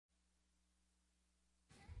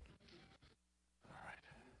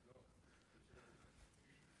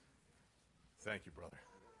Thank you, brother.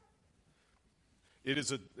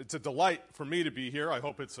 It's a delight for me to be here. I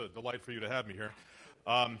hope it's a delight for you to have me here.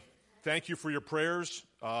 Thank you for your prayers.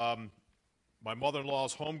 My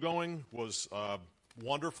mother-in-law's homegoing was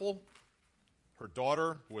wonderful. Her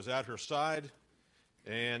daughter was at her side,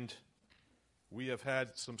 and we have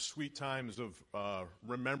had some sweet times of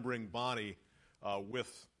remembering Bonnie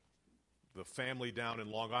with the family down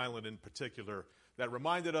in Long Island in particular. That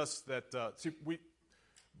reminded us that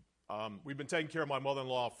we've been taking care of my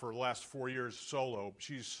mother-in-law for the last 4 years solo.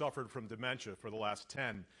 She's suffered from dementia for the last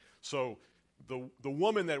 10. So the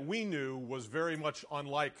woman that we knew was very much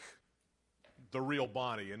unlike the real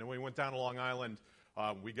Bonnie. And when we went down to Long Island,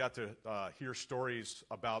 we got to hear stories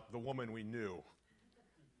about the woman we knew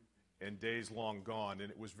and days long gone. And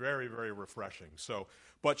it was very, very refreshing.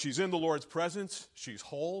 But she's in the Lord's presence. She's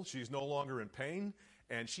whole. She's no longer in pain.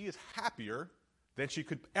 And she is happier than she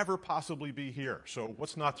could ever possibly be here. So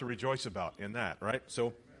what's not to rejoice about in that, right?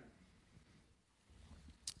 So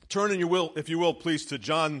turn, if you will, please, to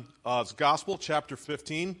John's Gospel, chapter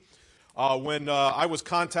 15. When I was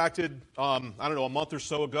contacted, a month or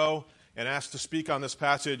so ago and asked to speak on this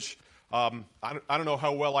passage, I don't know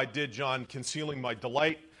how well I did, John, concealing my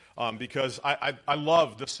delight, because I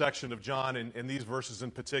love this section of John and these verses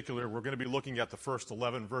in particular. We're going to be looking at the first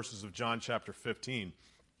 11 verses of John chapter 15.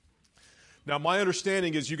 Now, my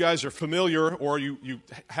understanding is you guys are familiar, or you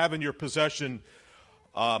have in your possession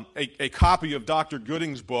a copy of Dr.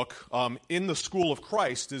 Gooding's book, In the School of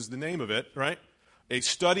Christ is the name of it, right? A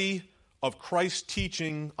study of Christ's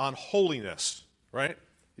teaching on holiness, right?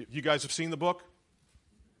 You guys have seen the book?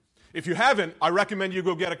 If you haven't, I recommend you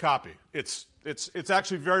go get a copy. It's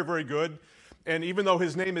actually very, very good. And even though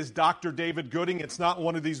his name is Dr. David Gooding, it's not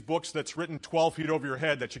one of these books that's written 12 feet over your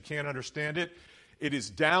head that you can't understand it. It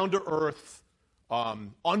is down-to-earth,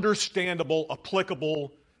 understandable,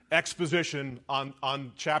 applicable exposition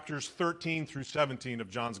on chapters 13 through 17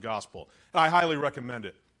 of John's Gospel. And I highly recommend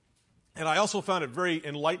it. And I also found it very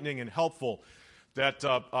enlightening and helpful that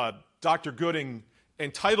Dr. Gooding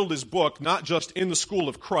entitled his book not just In the School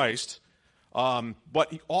of Christ,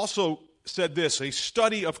 but he also said this, a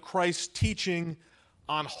study of Christ's teaching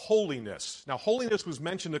on holiness. Now, holiness was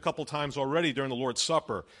mentioned a couple times already during the Lord's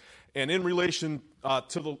Supper, and in relation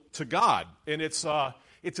to God. And it's a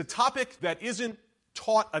topic that isn't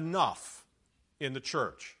taught enough in the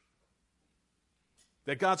church,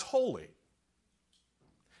 that God's holy.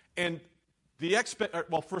 And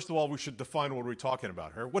first of all, we should define what we're talking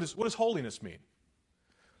about here. What does holiness mean?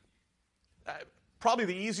 Probably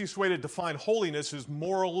the easiest way to define holiness is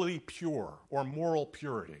morally pure or moral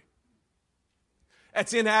purity.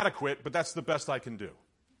 That's inadequate, but that's the best I can do.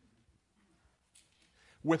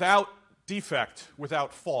 Without defect,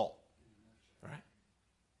 without fault, right?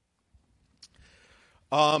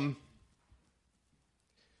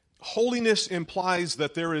 Holiness implies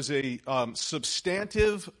that there is a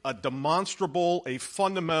substantive, a demonstrable, a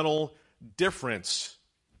fundamental difference.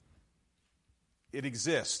 It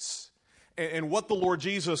exists. And what the Lord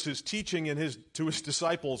Jesus is teaching to his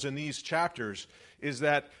disciples in these chapters is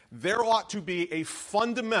that there ought to be a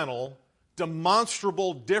fundamental,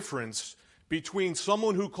 demonstrable difference between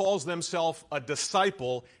someone who calls themselves a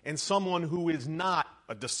disciple and someone who is not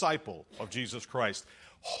a disciple of Jesus Christ.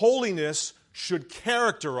 Holiness should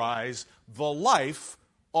characterize the life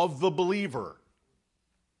of the believer.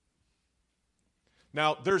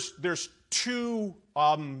 Now, there's two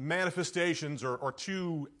manifestations or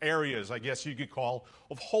two areas, I guess you could call,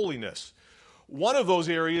 of holiness. One of those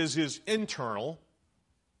areas is internal,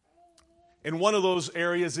 and one of those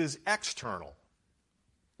areas is external.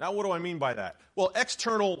 Now, what do I mean by that? Well,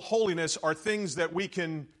 external holiness are things that we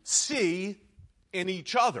can see in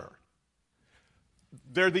each other.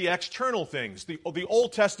 They're the external things. The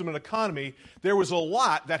Old Testament economy, there was a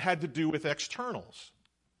lot that had to do with externals.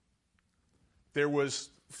 There was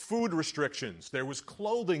food restrictions. There was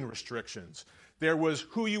clothing restrictions. There was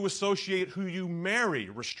who you associate, who you marry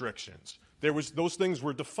restrictions. Those things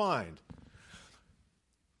were defined.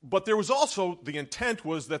 But there was also, the intent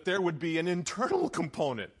was that there would be an internal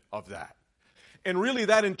component of that. And really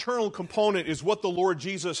that internal component is what the Lord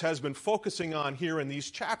Jesus has been focusing on here in these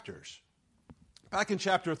chapters. Back in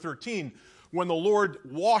chapter 13, when the Lord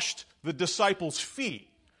washed the disciples' feet,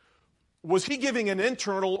 was he giving an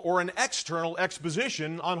internal or an external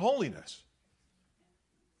exposition on holiness?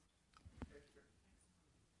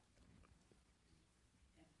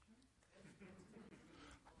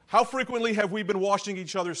 How frequently have we been washing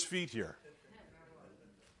each other's feet here?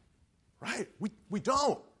 Right? We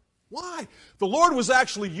don't. Why? The Lord was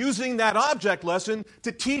actually using that object lesson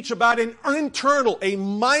to teach about an internal, a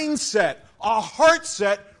mindset, a heart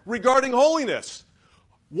set regarding holiness.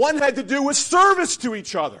 One had to do with service to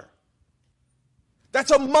each other.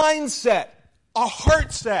 That's a mindset, a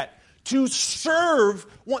heart set, to serve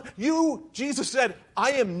one. Jesus said,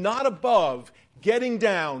 I am not above getting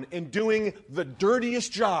down and doing the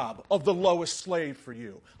dirtiest job of the lowest slave for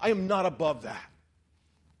you. I am not above that.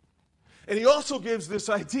 And he also gives this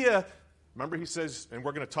idea, remember he says, and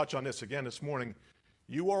we're going to touch on this again this morning,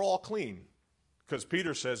 you are all clean. Because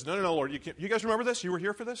Peter says, no, Lord, you guys remember this? You were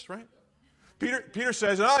here for this, right? Peter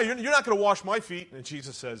says, you're not going to wash my feet. And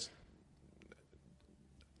Jesus says,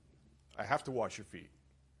 I have to wash your feet.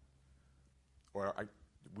 Or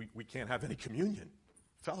we can't have any communion,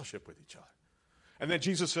 fellowship with each other. And then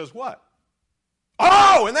Jesus says, what?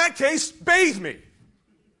 Oh, in that case, bathe me.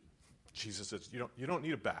 Jesus says, you don't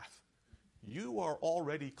need a bath. You are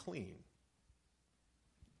already clean.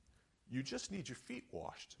 You just need your feet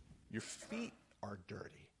washed. Your feet are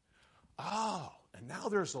dirty. Oh, and now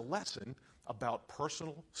there's a lesson about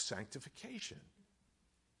personal sanctification.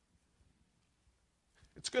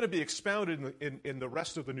 It's going to be expounded in the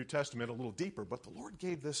rest of the New Testament a little deeper, but the Lord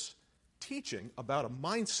gave this teaching about a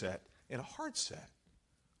mindset and a heart set.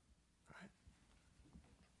 Right?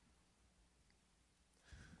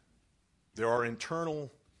 There are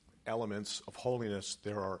internal elements of holiness.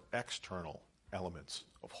 There are external elements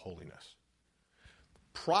of holiness.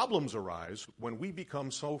 Problems arise when we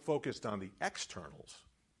become so focused on the externals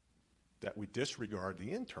that we disregard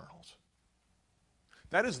the internals.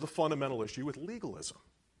 That is the fundamental issue with legalism,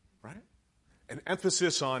 right? An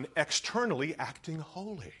emphasis on externally acting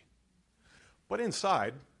holy. But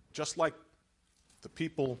inside, just like the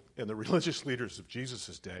people and the religious leaders of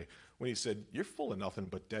Jesus' day, when he said, you're full of nothing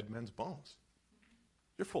but dead men's bones.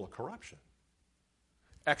 You're full of corruption.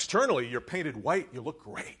 Externally, you're painted white, you look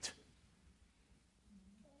great.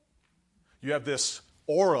 You have this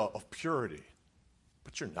aura of purity,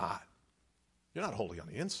 but you're not. You're not holy on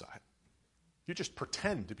the inside. You just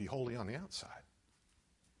pretend to be holy on the outside.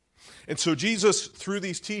 And so Jesus, through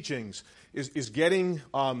these teachings, is getting,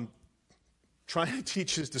 trying to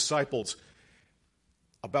teach his disciples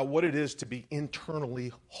about what it is to be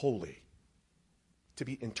internally holy. To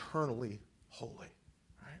be internally holy.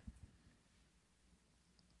 Right?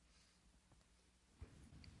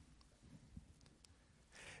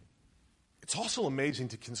 It's also amazing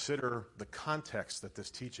to consider the context that this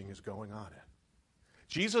teaching is going on in.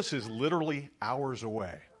 Jesus is literally hours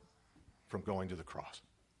away from going to the cross.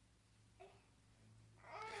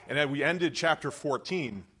 And as we ended chapter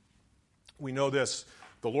 14, we know this.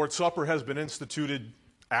 The Lord's Supper has been instituted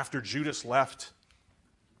after Judas left.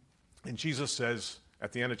 And Jesus says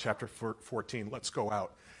at the end of chapter 14, let's go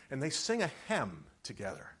out. And they sing a hymn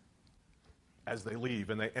together as they leave.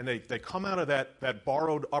 And they come out of that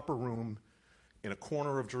borrowed upper room in a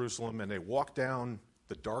corner of Jerusalem, and they walk down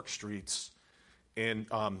the dark streets, and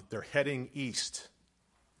they're heading east.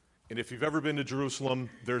 And if you've ever been to Jerusalem,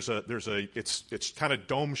 it's kind of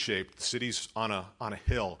dome shaped. The city's on a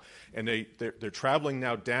hill, and they're traveling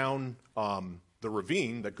now down the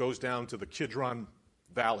ravine that goes down to the Kidron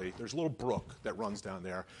Valley. There's a little brook that runs down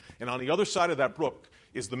there, and on the other side of that brook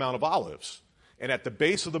is the Mount of Olives. And at the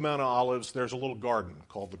base of the Mount of Olives, there's a little garden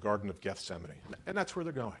called the Garden of Gethsemane, and that's where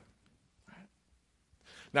they're going.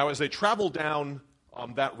 Now, as they travel down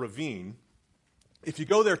that ravine, if you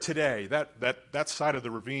go there today, that side of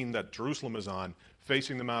the ravine that Jerusalem is on,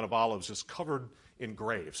 facing the Mount of Olives, is covered in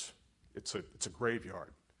graves. It's a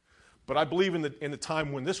graveyard. But I believe in the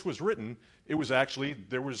time when this was written, it was actually,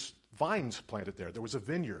 there was vines planted there. There was a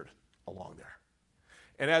vineyard along there.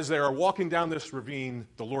 And as they are walking down this ravine,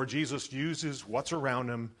 the Lord Jesus uses what's around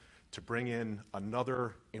him to bring in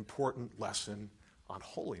another important lesson on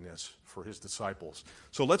holiness for his disciples.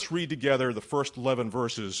 So let's read together the first 11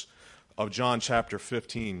 verses of John chapter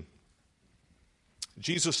 15.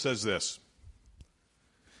 Jesus says this,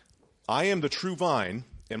 I am the true vine,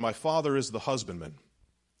 and my Father is the husbandman.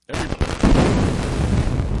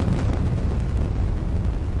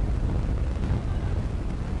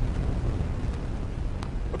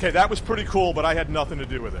 Okay, that was pretty cool, but I had nothing to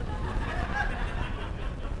do with it.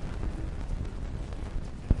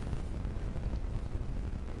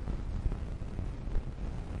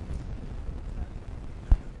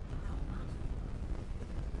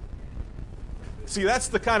 See, that's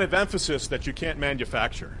the kind of emphasis that you can't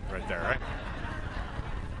manufacture right there, right?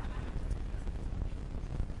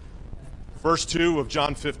 Verse 2 of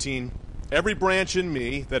John 15, every branch in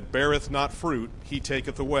me that beareth not fruit, he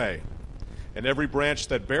taketh away. And every branch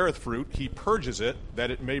that beareth fruit, he purges it,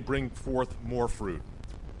 that it may bring forth more fruit.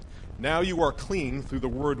 Now you are clean through the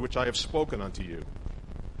word which I have spoken unto you.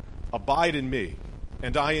 Abide in me,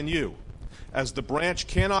 and I in you. As the branch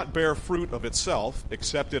cannot bear fruit of itself,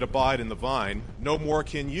 except it abide in the vine, no more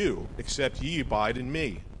can you, except ye abide in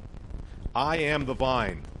me. I am the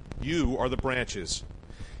vine, you are the branches.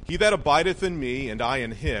 He that abideth in me, and I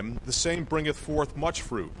in him, the same bringeth forth much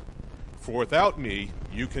fruit. For without me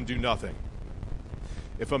you can do nothing.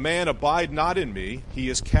 If a man abide not in me, he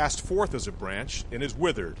is cast forth as a branch, and is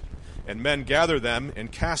withered, and men gather them,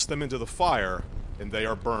 and cast them into the fire, and they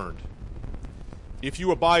are burned. If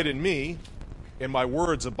you abide in me, and my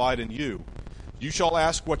words abide in you, you shall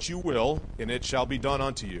ask what you will, and it shall be done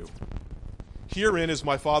unto you. Herein is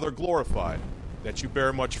my Father glorified, that you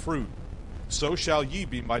bear much fruit. So shall ye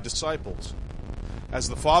be my disciples. As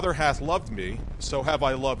the Father hath loved me, so have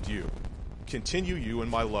I loved you. Continue you in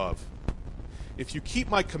my love. If you keep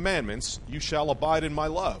my commandments, you shall abide in my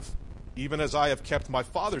love, even as I have kept my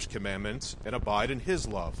Father's commandments, and abide in his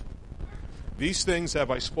love. These things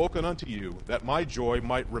have I spoken unto you, that my joy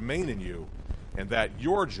might remain in you, and that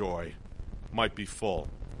your joy might be full.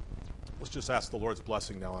 Let's just ask the Lord's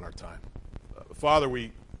blessing now on our time. Father,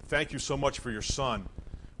 we thank you so much for your Son.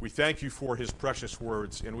 We thank you for his precious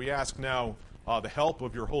words, and we ask now the help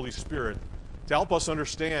of your Holy Spirit to help us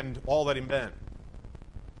understand all that he meant.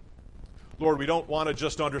 Lord, we don't want to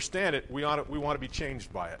just understand it. We want to be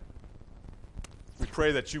changed by it. We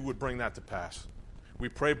pray that you would bring that to pass. We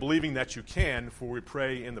pray believing that you can, for we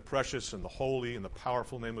pray in the precious and the holy and the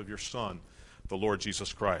powerful name of your Son, the Lord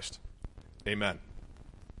Jesus Christ. Amen.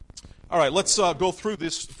 All right, let's go through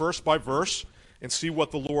this verse by verse and see what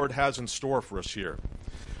the Lord has in store for us here.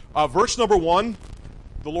 Verse number 1,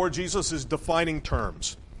 the Lord Jesus is defining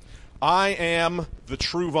terms. I am the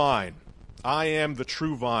true vine. I am the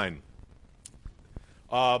true vine.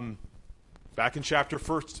 Back in chapter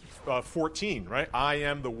 14, right? I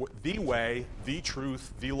am the way, the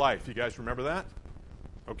truth, the life. You guys remember that?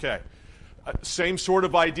 Okay. Same sort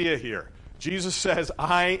of idea here. Jesus says,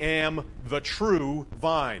 I am the true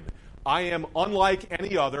vine. I am unlike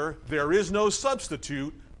any other. There is no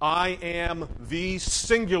substitute. I am the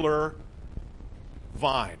singular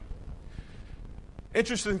vine.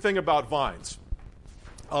 Interesting thing about vines.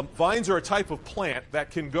 Vines are a type of plant that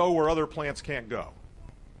can go where other plants can't go.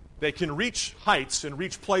 They can reach heights and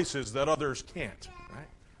reach places that others can't. Right?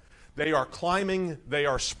 They are climbing, they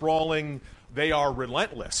are sprawling, they are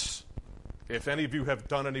relentless. If any of you have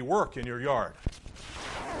done any work in your yard.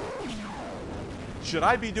 Should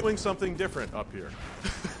I be doing something different up here?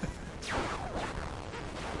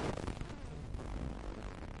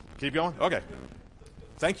 Keep going? Okay.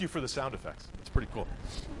 Thank you for the sound effects. It's pretty cool.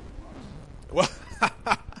 Well,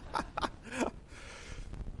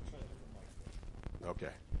 okay.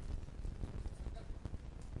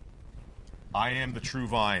 I am the true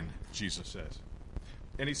vine, Jesus says.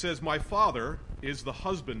 And he says, my Father is the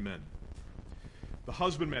husbandman. The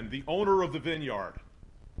husbandman, the owner of the vineyard.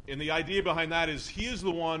 And the idea behind that is he is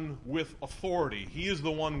the one with authority. He is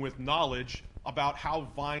the one with knowledge about how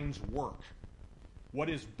vines work. What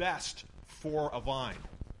is best for a vine.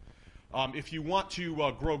 If you want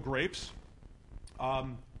to grow grapes,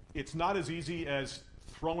 it's not as easy as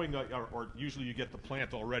throwing, or usually you get the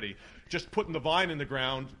plant already, just putting the vine in the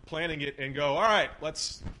ground, planting it, and go, all right,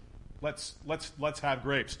 let's have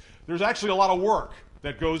grapes. There's actually a lot of work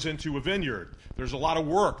that goes into a vineyard. There's a lot of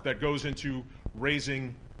work that goes into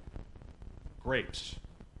raising grapes.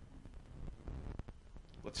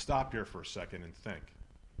 Let's stop here for a second and think.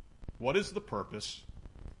 What is the purpose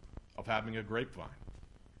of having a grapevine?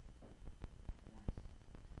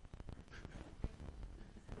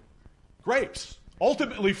 Grapes.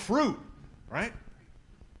 Ultimately fruit, right?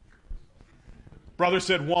 Brother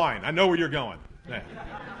said wine. I know where you're going. Yeah.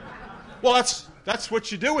 Well, that's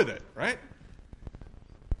what you do with it, right?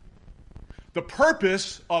 The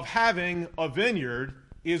purpose of having a vineyard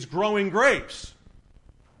is growing grapes.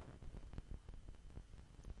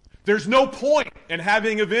 There's no point in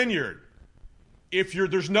having a vineyard if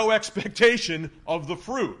there's no expectation of the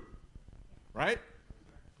fruit, right?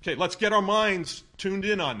 Okay, let's get our minds tuned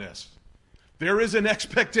in on this. There is an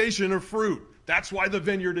expectation of fruit. That's why the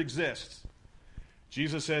vineyard exists.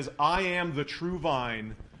 Jesus says, I am the true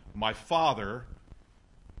vine. My Father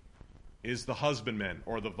is the husbandman,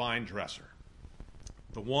 or the vine dresser.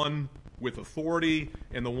 The one with authority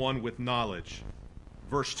and the one with knowledge.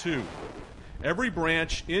 Verse 2, every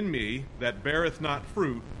branch in me that beareth not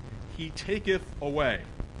fruit, he taketh away.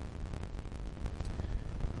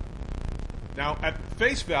 Now, at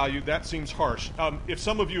face value, that seems harsh. If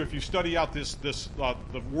some of you, if you study out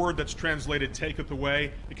the word that's translated taketh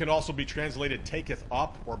away, it can also be translated taketh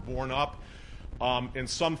up or borne up. And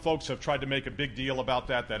some folks have tried to make a big deal about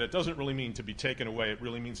that it doesn't really mean to be taken away. It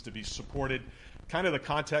really means to be supported. Kind of the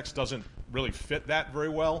context doesn't really fit that very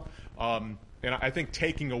well. And I think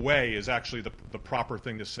taking away is actually the proper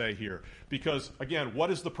thing to say here. Because, again, what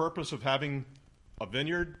is the purpose of having a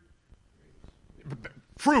vineyard?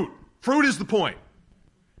 Fruit. Fruit is the point.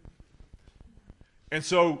 And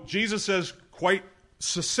so Jesus says quite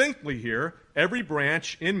succinctly here, every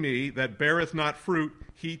branch in me that beareth not fruit,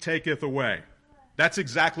 he taketh away. That's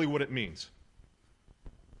exactly what it means.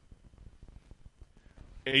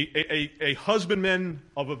 A husbandman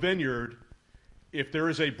of a vineyard, if there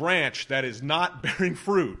is a branch that is not bearing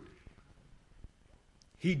fruit,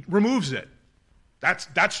 he removes it.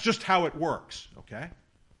 That's just how it works, okay?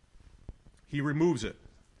 He removes it.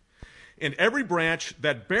 And every branch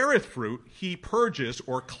that beareth fruit, he purges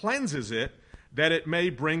or cleanses it, that it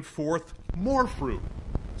may bring forth more fruit.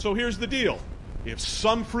 So here's the deal. If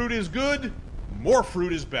some fruit is good, more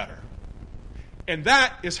fruit is better. And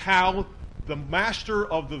that is how the master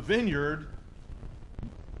of the vineyard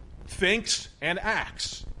thinks and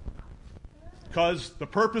acts. Because the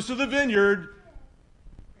purpose of the vineyard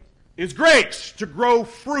is grapes, to grow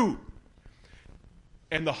fruit.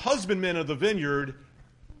 And the husbandman of the vineyard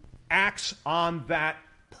acts on that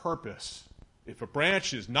purpose. If a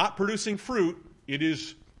branch is not producing fruit, it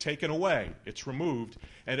is taken away. It's removed.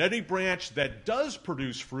 And any branch that does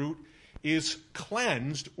produce fruit is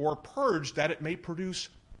cleansed or purged that it may produce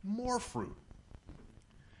more fruit.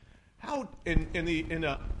 How, in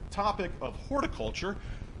a topic of horticulture,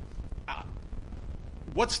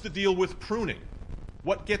 what's the deal with pruning?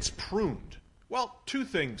 What gets pruned? Well, two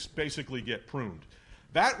things basically get pruned.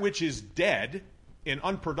 That which is dead and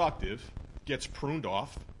unproductive gets pruned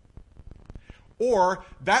off, or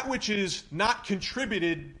that which is not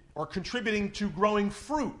contributed or contributing to growing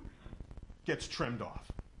fruit gets trimmed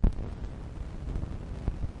off.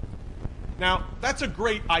 Now, that's a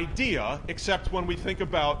great idea, except when we think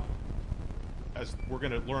about, as we're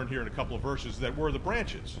going to learn here in a couple of verses, that we're the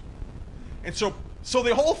branches. And so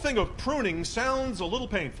the whole thing of pruning sounds a little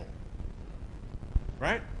painful,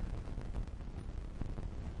 right?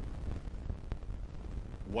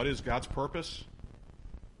 What is God's purpose?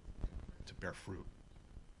 To bear fruit.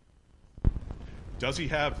 Does he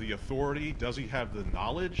have the authority? Does he have the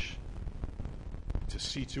knowledge to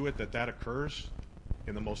see to it that that occurs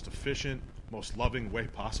in the most efficient, most loving way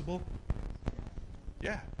possible?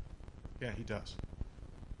 Yeah. Yeah, he does.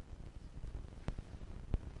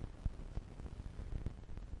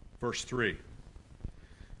 Verse 3.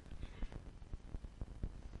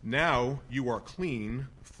 Now you are clean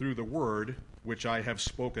through the word which I have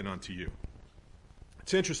spoken unto you.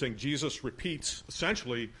 It's interesting. Jesus repeats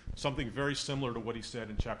essentially something very similar to what he said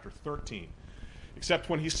in chapter 13. Except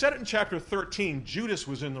when he said it in chapter 13, Judas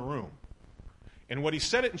was in the room. And when he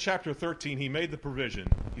said it in chapter 13, he made the provision.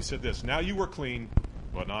 He said this, now you are clean,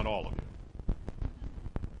 but not all of you.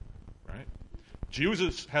 Right?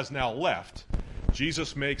 Judas has now left.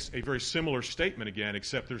 Jesus makes a very similar statement again,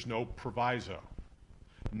 except there's no proviso.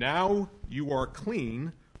 Now you are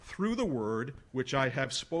clean through the word which I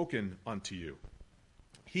have spoken unto you.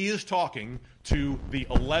 He is talking to the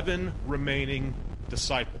 11 remaining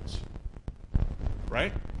disciples.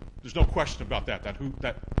 Right? There's no question about that.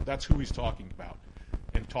 That's who he's talking about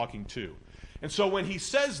and talking to. And so when he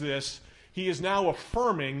says this, he is now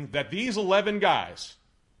affirming that these 11 guys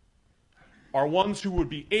are ones who would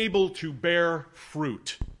be able to bear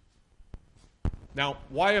fruit. Now,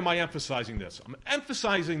 why am I emphasizing this? I'm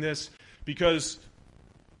emphasizing this because,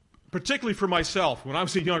 particularly for myself, when I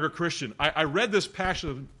was a younger Christian, I read this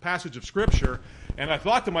passage of Scripture, and I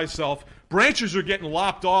thought to myself, branches are getting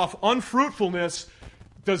lopped off, unfruitfulness.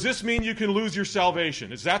 Does this mean you can lose your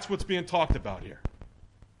salvation? Is that what's being talked about here?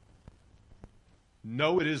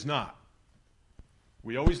 No, it is not.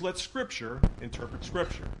 We always let Scripture interpret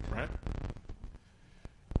Scripture, right?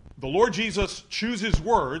 The Lord Jesus chooses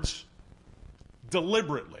words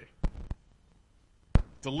deliberately.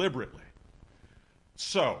 Deliberately.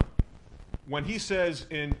 So, when he says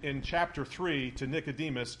in chapter 3 to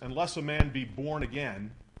Nicodemus, unless a man be born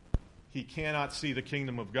again, he cannot see the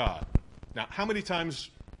kingdom of God. Now, how many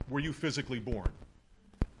times were you physically born?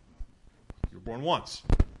 You were born once.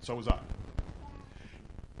 So was I.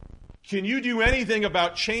 Can you do anything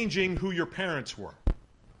about changing who your parents were?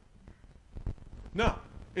 No.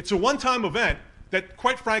 It's a one-time event that,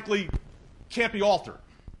 quite frankly, can't be altered.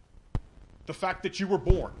 The fact that you were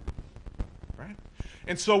born. Right?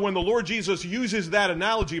 And so when the Lord Jesus uses that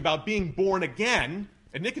analogy about being born again,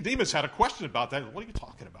 and Nicodemus had a question about that. What are you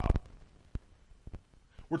talking about?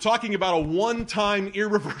 We're talking about a one-time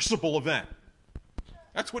irreversible event.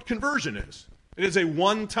 That's what conversion is. It is a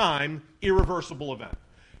one-time, irreversible event.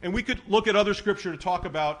 And we could look at other Scripture to talk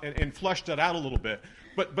about and flesh that out a little bit,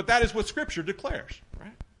 but that is what Scripture declares,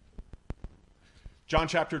 right? John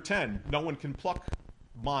chapter 10, no one can pluck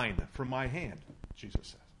mine from my hand, Jesus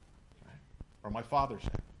says, right? Or my Father's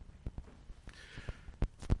hand.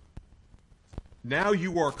 Now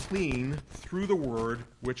you are clean through the word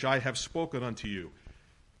which I have spoken unto you.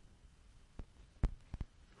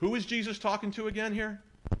 Who is Jesus talking to again here?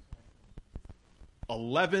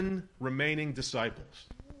 11 remaining disciples.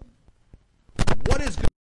 What is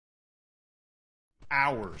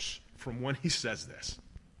hours from when he says this?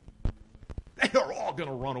 They are all going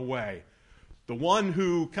to run away. The one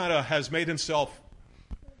who kind of has made himself,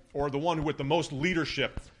 or the one with the most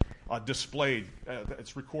leadership displayed,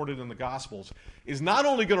 it's recorded in the Gospels, is not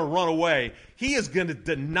only going to run away, he is going to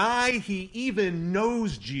deny he even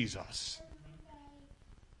knows Jesus.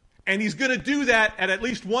 And he's going to do that at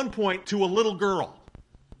least one point to a little girl.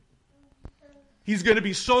 He's going to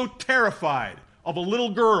be so terrified of a little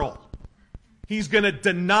girl, he's going to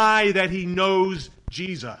deny that he knows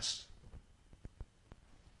Jesus.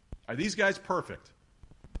 Are these guys perfect?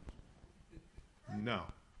 No.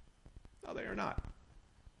 No, they are not.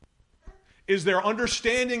 Is their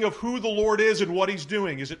understanding of who the Lord is and what he's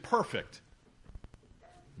doing, is it perfect?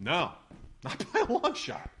 No. Not by a long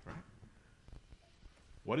shot. Right?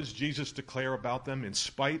 What does Jesus declare about them in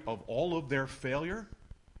spite of all of their failure?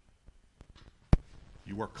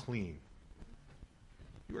 You are clean.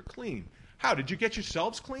 You are clean. How? Did you get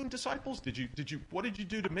yourselves clean, disciples? What did you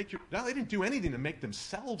do to make No, they didn't do anything to make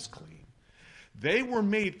themselves clean. They were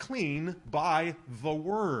made clean by the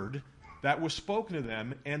word that was spoken to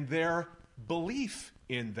them and their belief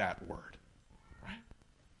in that word. Right?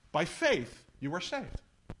 By faith, you are saved.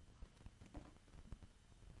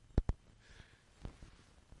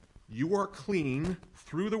 You are clean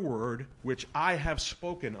through the word which I have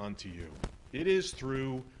spoken unto you. It is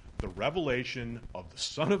through the revelation of the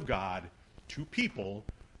Son of God to people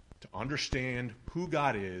to understand who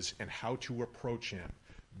God is and how to approach him.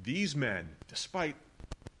 These men, despite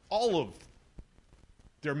all of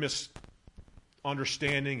their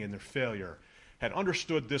misunderstanding and their failure, had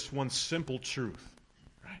understood this one simple truth.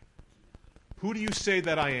 Right? Who do you say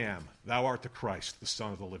that I am? Thou art the Christ, the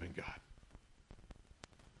Son of the living God.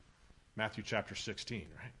 Matthew chapter 16,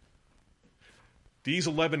 right? These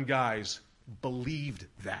 11 guys believed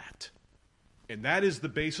that. And that is the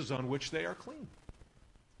basis on which they are clean.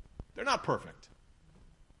 They're not perfect.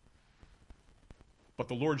 But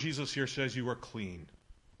the Lord Jesus here says you are clean.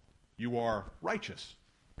 You are righteous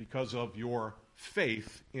because of your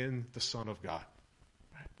faith in the Son of God.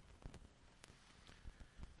 Right?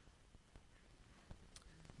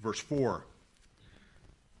 Verse 4.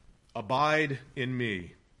 Abide in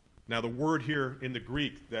me. Now the word here in the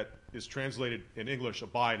Greek that is translated in English,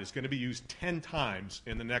 abide, is going to be used 10 times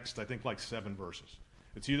in the next, I think, like 7 verses.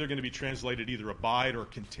 It's either going to be translated either abide or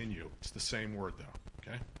continue. It's the same word, though.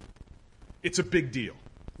 Okay? It's a big deal.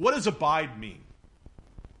 What does abide mean?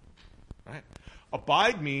 Right?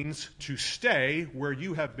 Abide means to stay where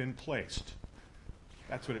you have been placed.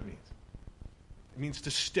 That's what it means. It means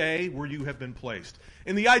to stay where you have been placed.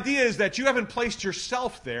 And the idea is that you haven't placed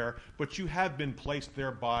yourself there, but you have been placed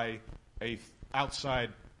there by an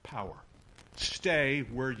outside power. Stay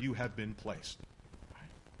where you have been placed.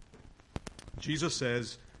 Jesus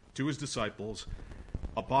says to his disciples,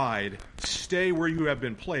 abide, stay where you have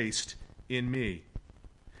been placed in me,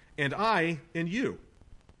 and I in you.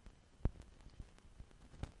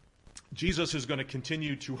 Jesus is going to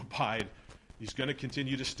continue to abide. He's going to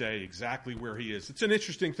continue to stay exactly where he is. It's an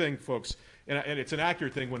interesting thing, folks, and it's an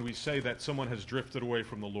accurate thing when we say that someone has drifted away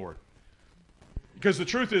from the Lord. Because the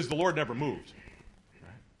truth is the Lord never moved.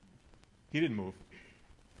 Right? He didn't move.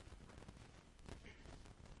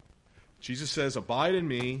 Jesus says, abide in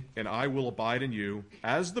me, and I will abide in you.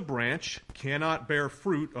 As the branch cannot bear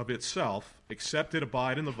fruit of itself, except it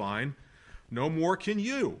abide in the vine, no more can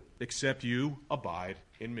you, except you abide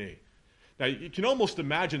in me. Now, you can almost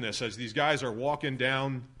imagine this as these guys are walking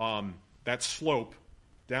down that slope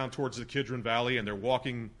down towards the Kidron Valley, and they're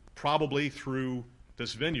walking probably through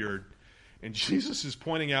this vineyard, and Jesus is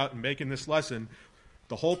pointing out and making this lesson.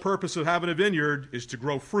 The whole purpose of having a vineyard is to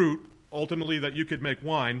grow fruit, ultimately that you could make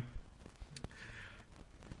wine.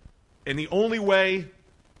 And the only way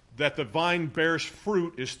that the vine bears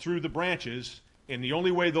fruit is through the branches. And the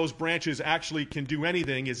only way those branches actually can do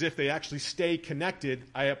anything is if they actually stay connected.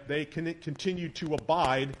 They can continue to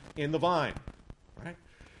abide in the vine. Right?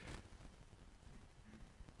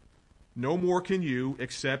 No more can you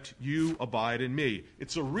except you abide in me.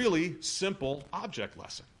 It's a really simple object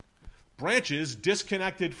lesson. Branches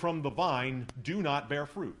disconnected from the vine do not bear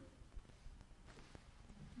fruit.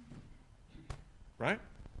 Right?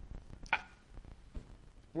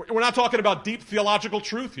 We're not talking about deep theological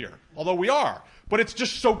truth here, although we are. But it's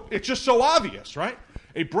just so obvious, right?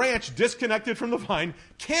 A branch disconnected from the vine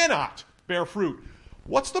cannot bear fruit.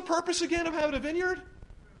 What's the purpose again of having a vineyard?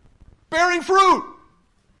 Bearing fruit.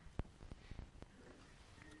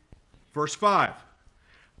 Verse 5.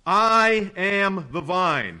 I am the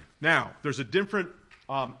vine. Now, there's a different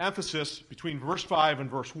emphasis between verse 5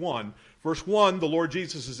 and verse 1. Verse 1, the Lord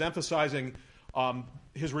Jesus is emphasizing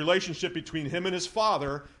his relationship between him and his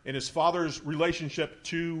Father's relationship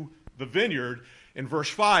to the vineyard. In verse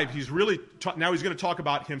 5, he's going to talk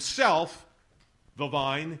about himself, the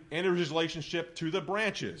vine, and his relationship to the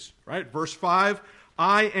branches. Right? Verse 5,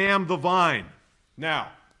 I am the vine.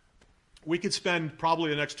 Now, we could spend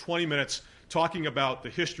probably the next 20 minutes talking about the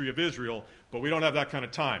history of Israel, but we don't have that kind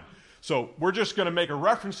of time. So we're just going to make a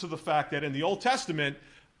reference to the fact that in the Old Testament,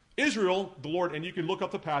 Israel, the Lord, and you can look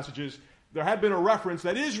up the passages, there had been a reference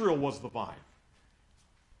that Israel was the vine.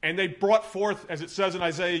 And they brought forth, as it says in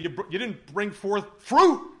Isaiah, you didn't bring forth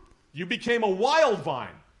fruit. You became a wild vine.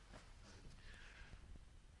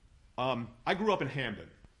 I grew up in Hamden,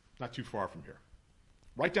 not too far from here.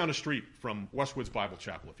 Right down the street from Westwood's Bible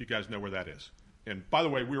Chapel, if you guys know where that is. And by the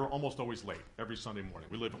way, we were almost always late every Sunday morning.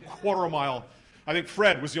 We lived a quarter of a mile. I think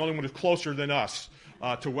Fred was the only one who's closer than us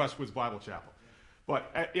to Westwood's Bible Chapel.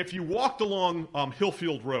 But if you walked along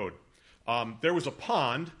Hillfield Road, there was a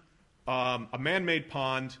pond, a man-made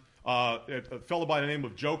pond. A fellow by the name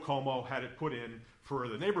of Joe Como had it put in for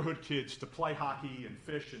the neighborhood kids to play hockey and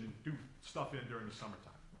fish and do stuff in during the summertime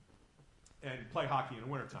and play hockey in the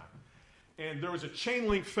wintertime. And there was a chain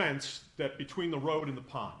link fence that between the road and the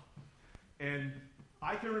pond. And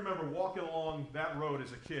I can remember walking along that road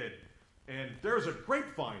as a kid, and there was a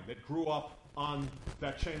grapevine that grew up on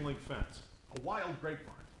that chain link fence, a wild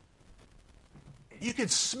grapevine. You could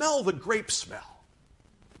smell the grape smell.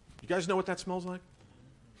 You guys know what that smells like?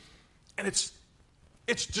 And it's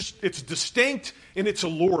distinct and it's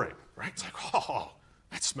alluring, right? It's like, oh,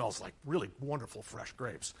 that smells like really wonderful fresh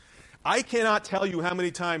grapes. I cannot tell you how many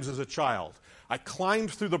times as a child I climbed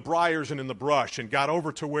through the briars and in the brush and got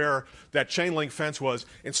over to where that chain link fence was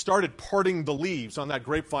and started parting the leaves on that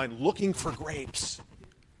grapevine looking for grapes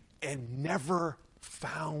and never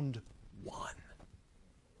found one.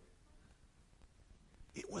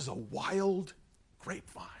 It was a wild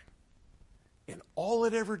grapevine, and all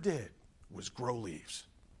it ever did was grow leaves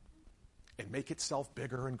and make itself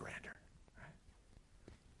bigger and grander. Right?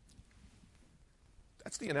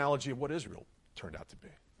 That's the analogy of what Israel turned out to be.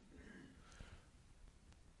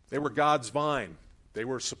 They were God's vine. They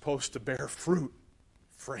were supposed to bear fruit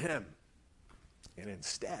for him. And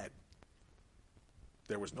instead,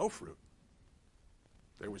 there was no fruit.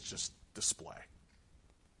 There was just display.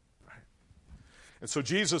 Right? And so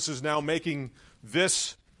Jesus is now making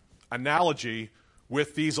this analogy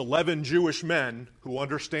with these 11 Jewish men who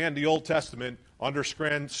understand the Old Testament,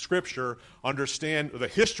 understand Scripture, understand the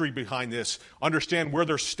history behind this, understand where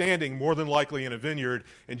they're standing more than likely in a vineyard.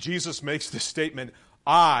 And Jesus makes this statement,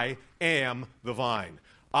 I am the vine.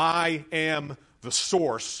 I am the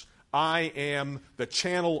source. I am the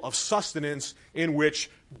channel of sustenance in which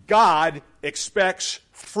God expects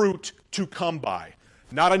fruit to come by.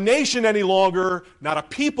 Not a nation any longer, not a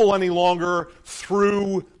people any longer,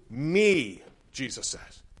 through me, Jesus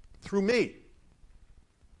says. Through me.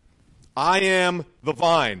 I am the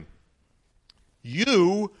vine.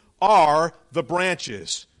 You are the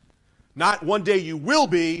branches. Not one day you will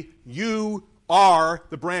be, you are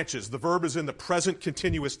the branches. The verb is in the present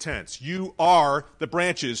continuous tense. You are the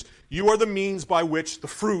branches. You are the means by which the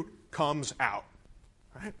fruit comes out.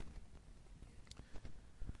 Right?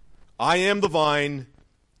 I am the vine,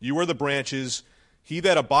 you are the branches. He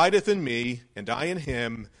that abideth in me, and I in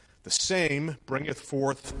him, the same bringeth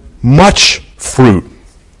forth much fruit.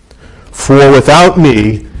 For without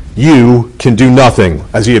me, you can do nothing.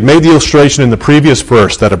 As he had made the illustration in the previous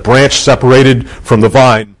verse, that a branch separated from the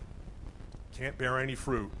vine can't bear any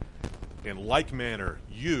fruit. In like manner,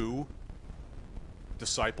 you,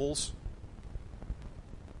 disciples,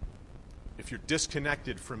 if you're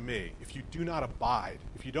disconnected from me, if you do not abide,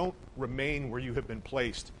 if you don't remain where you have been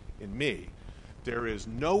placed in me, there is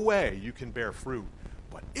no way you can bear fruit.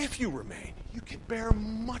 But if you remain, you can bear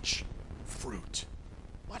much fruit.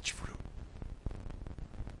 Much fruit.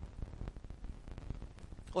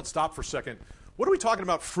 Let's stop for a second. What are we talking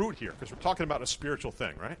about fruit here? Because we're talking about a spiritual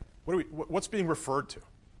thing, right? What's being referred to?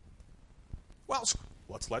 Well,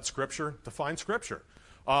 let's let Scripture define Scripture.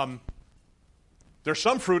 There's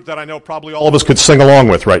some fruit that I know probably all of us could sing along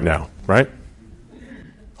with right now, right?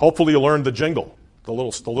 Hopefully you learned the jingle, the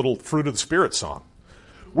little fruit of the Spirit song.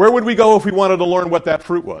 Where would we go if we wanted to learn what that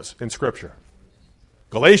fruit was in Scripture?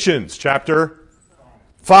 Galatians chapter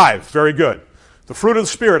 5. Very good. The fruit of the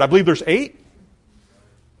Spirit. I believe there's 8.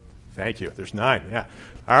 Thank you. There's 9. Yeah.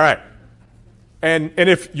 All right. And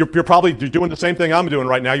if you're probably doing the same thing I'm doing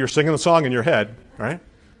right now, you're singing the song in your head, right?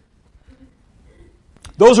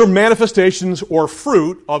 Those are manifestations or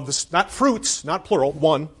fruit of the, not fruits, not plural,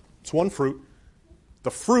 one. It's one fruit.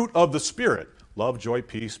 The fruit of the Spirit. Love, joy,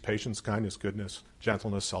 peace, patience, kindness, goodness,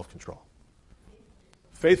 gentleness, self-control.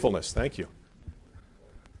 Faithfulness, thank you.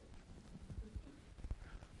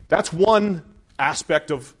 That's one aspect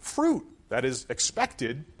of fruit that is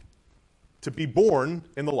expected to be born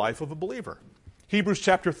in the life of a believer. Hebrews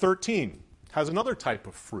chapter 13 has another type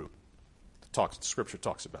of fruit that Scripture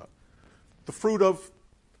talks about. The fruit of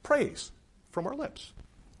praise from our lips.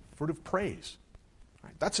 Fruit of praise.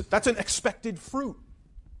 Right? That's an expected fruit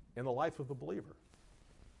in the life of a believer.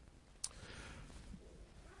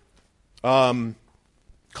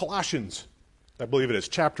 Colossians, I believe it is,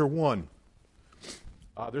 chapter 1.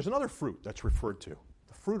 There's another fruit that's referred to.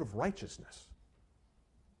 The fruit of righteousness.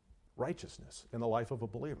 Righteousness in the life of a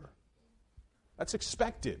believer. That's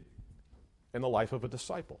expected in the life of a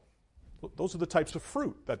disciple. Those are the types of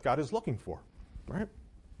fruit that God is looking for, right?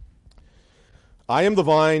 I am the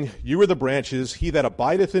vine, you are the branches. He that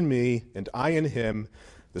abideth in me, and I in him,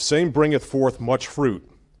 the same bringeth forth much fruit.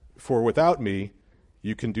 For without me,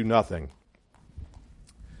 you can do nothing.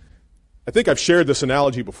 I think I've shared this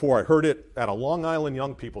analogy before. I heard it at a Long Island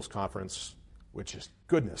Young People's Conference, which is,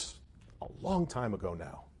 goodness, a long time ago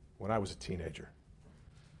now, when I was a teenager.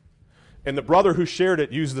 And the brother who shared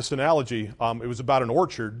it used this analogy. It was about an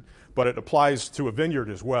orchard, but it applies to a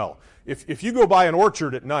vineyard as well. If you go by an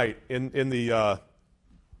orchard at night in the,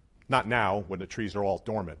 not now when the trees are all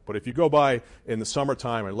dormant, but if you go by in the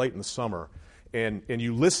summertime or late in the summer and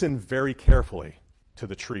you listen very carefully to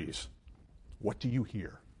the trees, what do you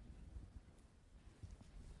hear?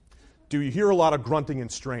 Do you hear a lot of grunting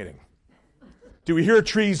and straining? Do we hear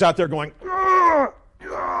trees out there going,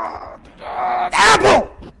 apple!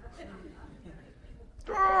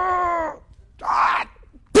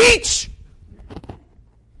 Peach!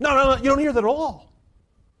 No, you don't hear that at all.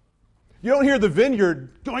 You don't hear the vineyard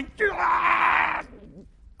going,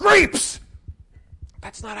 grapes!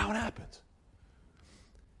 That's not how it happens.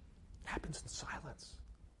 It happens in silence.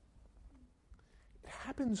 It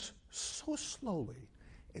happens so slowly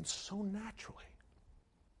and so naturally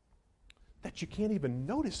that you can't even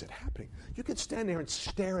notice it happening. You could stand there and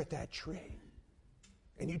stare at that tree,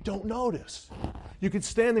 and you don't notice. You could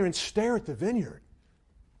stand there and stare at the vineyard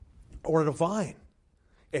or at a vine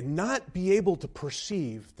and not be able to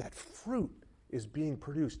perceive that fruit is being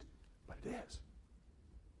produced, but it is.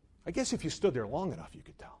 I guess if you stood there long enough, you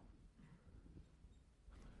could tell.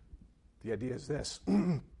 The idea is this.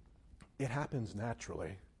 It happens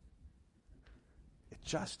naturally. It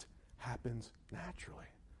just happens naturally.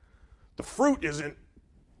 The fruit isn't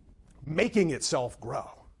making itself grow.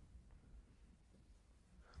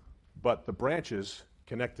 But the branches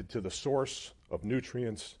connected to the source of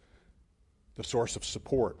nutrients, the source of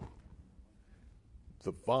support,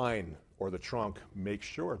 the vine or the trunk makes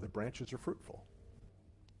sure the branches are fruitful.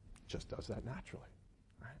 It just does that naturally.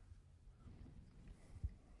 Right?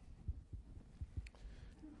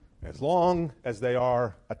 As long as they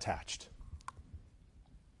are attached.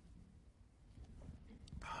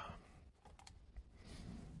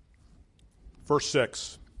 Verse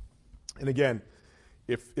 6. And again,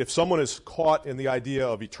 if someone is caught in the idea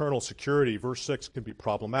of eternal security, verse 6 can be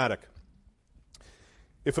problematic.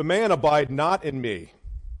 If a man abide not in me,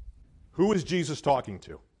 who is Jesus talking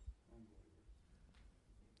to?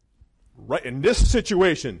 Right in this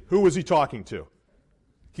situation, who is he talking to?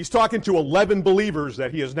 He's talking to 11 believers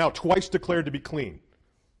that he has now twice declared to be clean.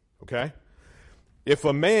 Okay? If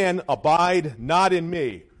a man abide not in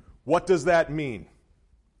me, what does that mean?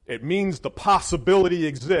 It means the possibility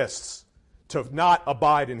exists to not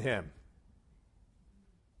abide in him.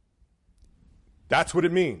 That's what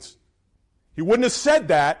it means. He wouldn't have said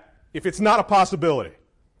that if it's not a possibility.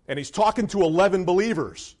 And he's talking to 11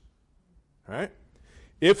 believers. All right?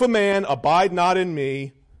 If a man abide not in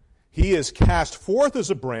me, he is cast forth as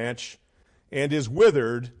a branch and is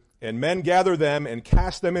withered, and men gather them and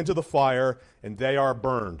cast them into the fire, and they are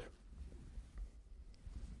burned.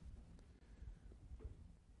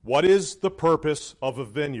 What is the purpose of a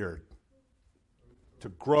vineyard? To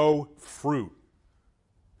grow fruit.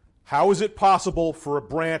 How is it possible for a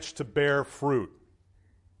branch to bear fruit?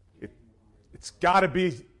 It's got to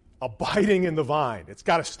be abiding in the vine. It's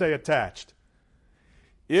got to stay attached.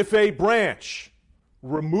 If a branch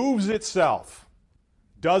removes itself,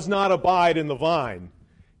 does not abide in the vine,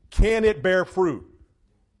 can it bear fruit?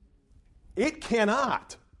 It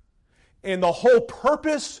cannot. And the whole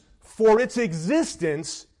purpose for its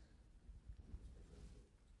existence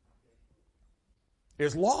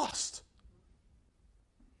is lost.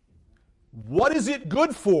 What is it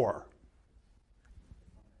good for?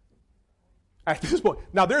 At this point.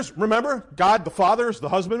 Now remember, God the Father is the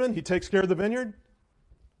husbandman. He takes care of the vineyard.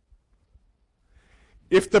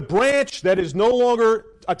 If the branch that is no longer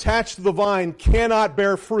attached to the vine cannot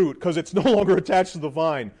bear fruit because it's no longer attached to the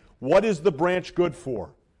vine, what is the branch good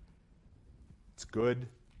for? It's good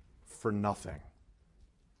for nothing.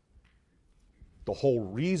 The whole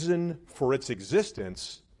reason for its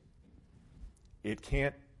existence, it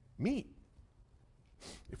can't meet.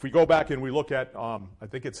 If we go back and we look at, I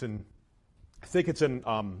think it's in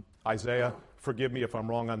Isaiah. Forgive me if I'm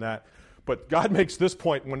wrong on that. But God makes this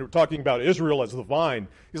point when we're talking about Israel as the vine.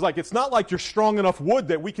 He's like, it's not like you're strong enough wood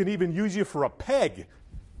that we can even use you for a peg.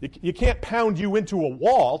 You can't pound you into a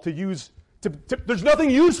wall to use. There's nothing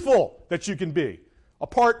useful that you can be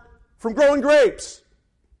apart from growing grapes.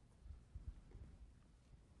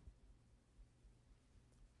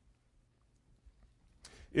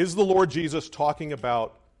 Is the Lord Jesus talking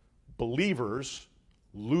about believers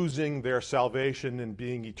losing their salvation and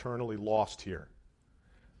being eternally lost here?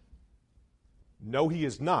 No, he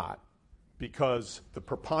is not, because the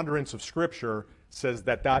preponderance of Scripture says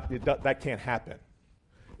that can't happen.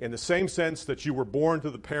 In the same sense that you were born to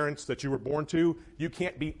the parents that you were born to, you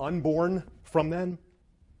can't be unborn from them.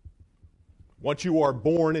 Once you are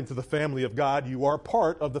born into the family of God, you are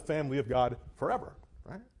part of the family of God forever,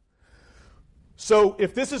 right? So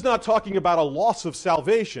if this is not talking about a loss of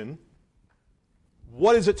salvation,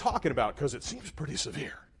 what is it talking about? Because it seems pretty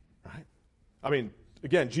severe, right? I mean,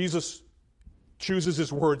 again, Jesus chooses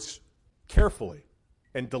his words carefully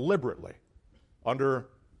and deliberately.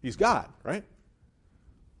 He's God, right?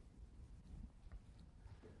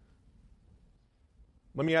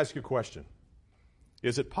 Let me ask you a question.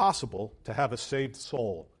 Is it possible to have a saved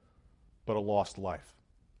soul but a lost life?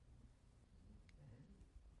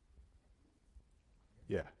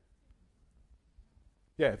 Yeah.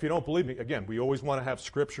 Yeah, if you don't believe me, again, we always want to have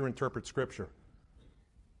Scripture interpret Scripture.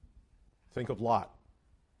 Think of Lot.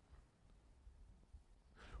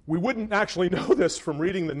 We wouldn't actually know this from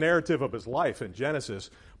reading the narrative of his life in Genesis,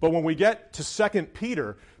 but when we get to 2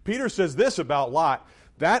 Peter, Peter says this about Lot,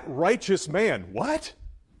 that righteous man, what?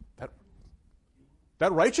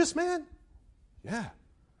 That righteous man? Yeah.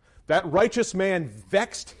 That righteous man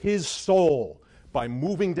vexed his soul by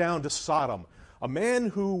moving down to Sodom, a man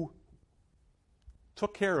who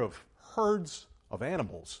took care of herds of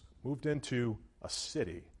animals, moved into a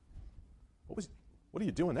city. What are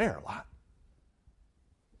you doing there, Lot?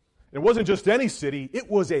 It wasn't just any city, it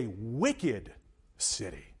was a wicked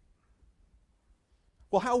city.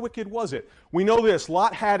 Well, how wicked was it? We know this.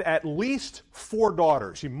 Lot had at least 4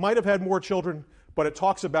 daughters. He might have had more children, but it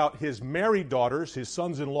talks about his married daughters, his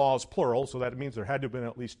sons-in-laws, plural, so that means there had to have been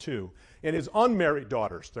at least 2. And his unmarried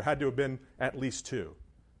daughters, there had to have been at least 2.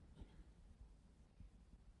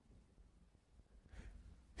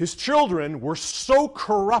 His children were so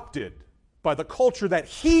corrupted by the culture that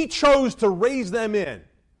he chose to raise them in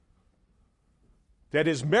that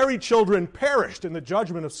his married children perished in the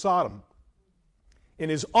judgment of Sodom. And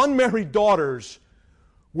his unmarried daughters,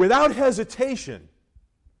 without hesitation,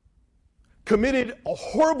 committed a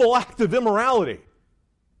horrible act of immorality,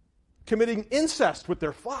 committing incest with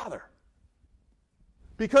their father,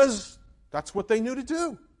 because that's what they knew to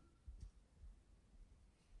do.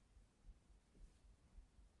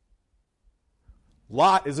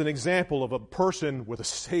 Lot is an example of a person with a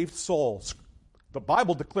saved soul. The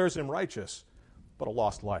Bible declares him righteous, but a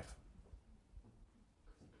lost life.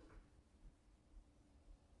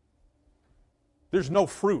 There's no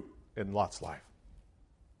fruit in Lot's life.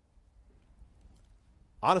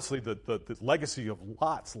 Honestly, the legacy of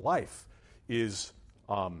Lot's life is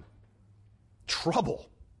trouble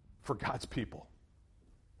for God's people.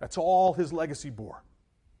 That's all his legacy bore.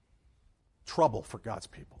 Trouble for God's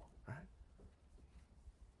people. Right?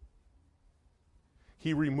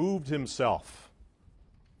 He removed himself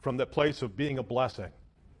from the place of being a blessing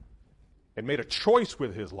and made a choice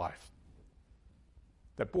with his life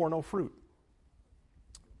that bore no fruit.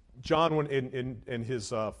 John, in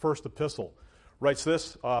his first epistle, writes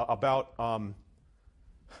this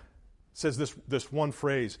says this one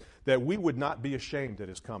phrase, that we would not be ashamed at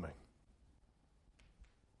his coming.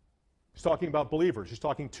 He's talking about believers. He's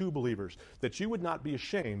talking to believers. That you would not be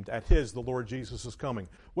ashamed at his, the Lord Jesus, is coming.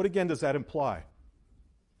 What again does that imply?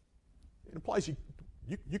 It implies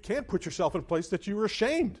you can't put yourself in a place that you are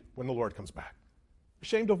ashamed when the Lord comes back.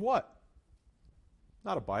 Ashamed of what?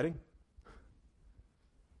 Not abiding.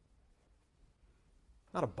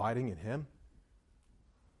 Not abiding in him.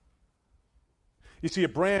 You see, a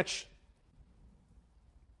branch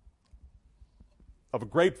of a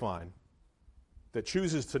grapevine that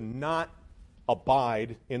chooses to not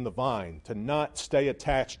abide in the vine, to not stay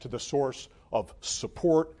attached to the source of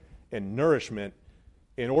support and nourishment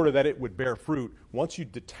in order that it would bear fruit, once you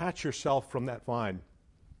detach yourself from that vine,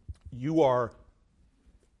 you are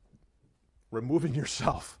removing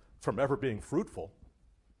yourself from ever being fruitful,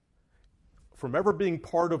 from ever being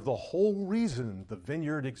part of the whole reason the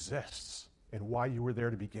vineyard exists and why you were there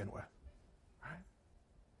to begin with. Right?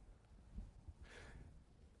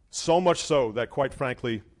 So much so that, quite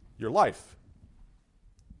frankly, your life,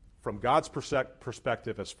 from God's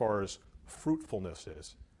perspective as far as fruitfulness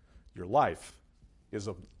is, your life is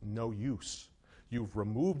of no use. You've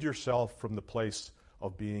removed yourself from the place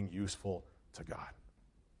of being useful to God.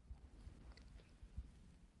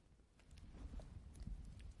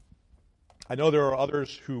 I know there are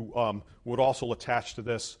others who would also attach to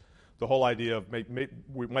this the whole idea of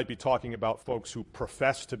we might be talking about folks who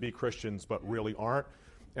profess to be Christians but really aren't.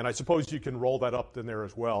 And I suppose you can roll that up in there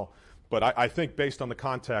as well. But I think based on the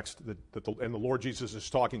context that the Lord Jesus is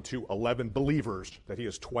talking to 11 believers that he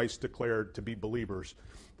has twice declared to be believers,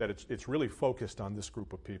 that it's really focused on this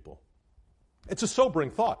group of people. It's a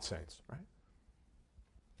sobering thought, saints, right?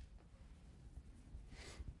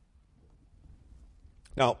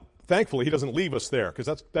 Now, thankfully, he doesn't leave us there,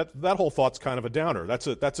 because that whole thought's kind of a downer.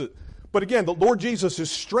 But again, the Lord Jesus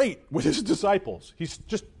is straight with his disciples. He's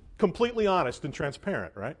just completely honest and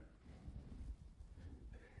transparent, right?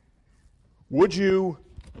 Would you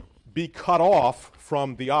be cut off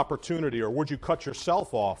from the opportunity, or would you cut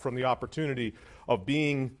yourself off from the opportunity of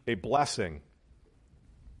being a blessing,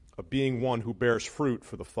 of being one who bears fruit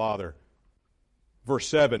for the Father? Verse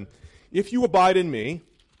 7, if you abide in me,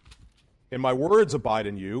 and my words abide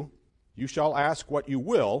in you, you shall ask what you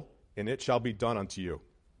will, and it shall be done unto you.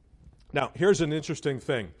 Now, here's an interesting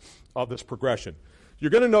thing of this progression.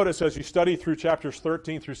 You're going to notice as you study through chapters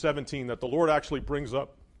 13 through 17 that the Lord actually brings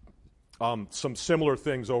up some similar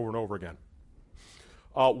things over and over again.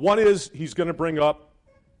 One is he's going to bring up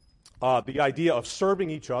the idea of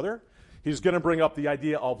serving each other. He's going to bring up the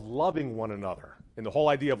idea of loving one another, and the whole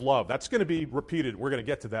idea of love. That's going to be repeated. We're going to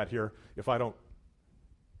get to that here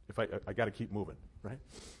I got to keep moving, right?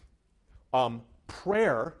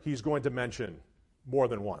 Prayer, he's going to mention more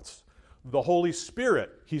than once. The Holy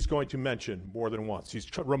Spirit, he's going to mention more than once. He's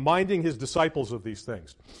reminding his disciples of these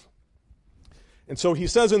things. And so he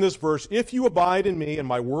says in this verse, if you abide in me and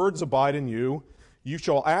my words abide in you, you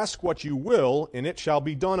shall ask what you will, and it shall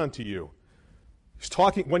be done unto you. He's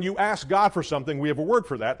talking, when you ask God for something, we have a word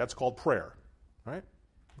for that. That's called prayer, right?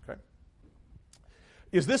 Okay.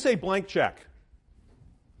 Is this a blank check?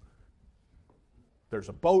 There's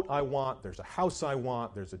a boat I want, there's a house I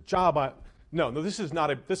want, there's a job No, this is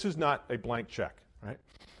not a blank check, right?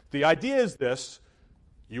 The idea is this: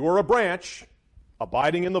 you are a branch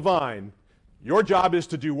abiding in the vine. Your job is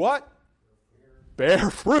to do what? Bear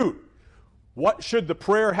fruit. What should the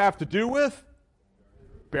prayer have to do with?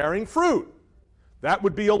 Bearing fruit. That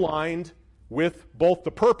would be aligned with both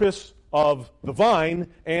the purpose of the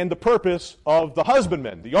vine and the purpose of the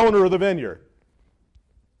husbandman, the owner of the vineyard.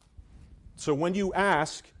 So when you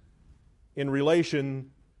ask in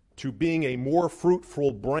relation to being a more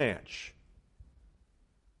fruitful branch,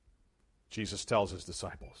 Jesus tells his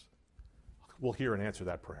disciples, we'll hear and answer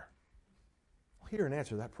that prayer. We'll hear and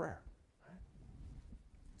answer that prayer.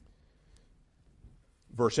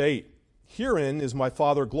 Verse 8, herein is my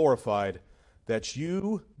Father glorified, that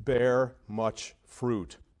you bear much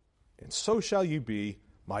fruit, and so shall you be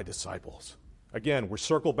my disciples. Again, we're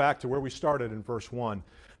circled back to where we started in verse 1.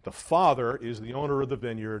 The Father is the owner of the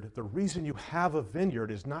vineyard. The reason you have a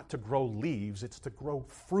vineyard is not to grow leaves, it's to grow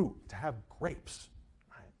fruit, to have grapes.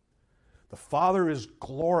 Right? The Father is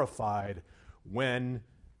glorified when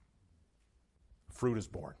fruit is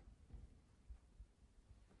born.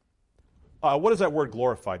 What does that word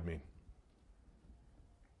glorified mean?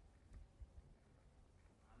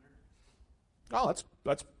 Oh,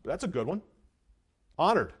 that's a good one.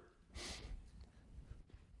 Honored.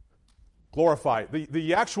 Glorified.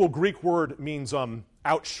 The actual Greek word means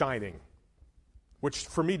outshining, which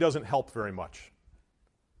for me doesn't help very much.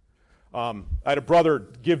 I had a brother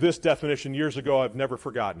give this definition years ago. I've never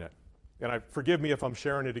forgotten it. And forgive me if I'm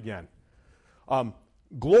sharing it again.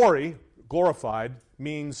 Glory, glorified,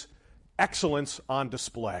 means excellence on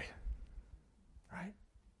display. Right?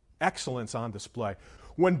 Excellence on display.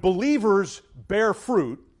 When believers bear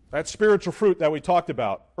fruit, that spiritual fruit that we talked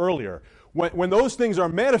about earlier, when those things are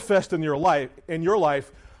manifest in your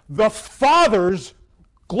life, the Father's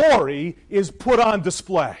glory is put on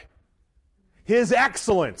display. His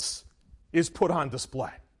excellence is put on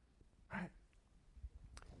display. Right?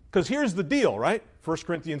 Because here's the deal, right? 1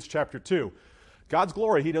 Corinthians chapter 2. God's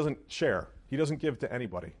glory, he doesn't share. He doesn't give to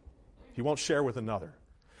anybody. He won't share with another.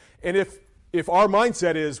 And if our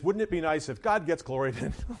mindset is, wouldn't it be nice if God gets glory,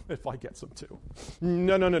 then if I get some too?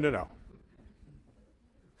 No.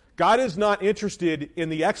 God is not interested in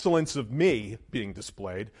the excellence of me being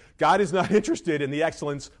displayed. God is not interested in the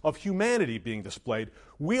excellence of humanity being displayed.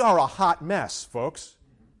 We are a hot mess, folks.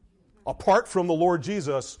 Apart from the Lord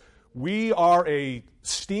Jesus, we are a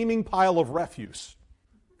steaming pile of refuse,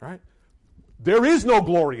 right? There is no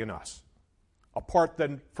glory in us apart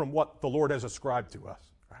then from what the Lord has ascribed to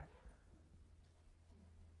us, right?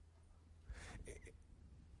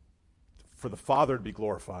 For the Father to be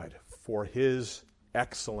glorified, for his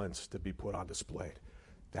excellence to be put on display.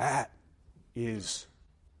 That is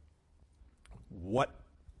what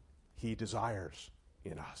he desires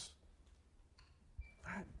in us.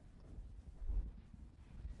 Right?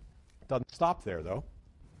 Doesn't stop there, though.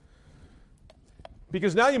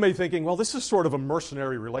 Because now you may be thinking, well, this is sort of a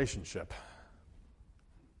mercenary relationship.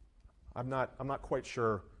 I'm not quite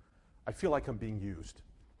sure. I feel like I'm being used.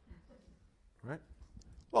 Right?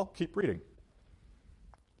 Well, keep reading.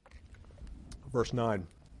 Verse 9.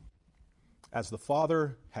 As the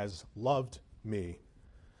Father has loved me,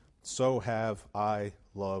 so have I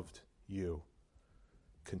loved you.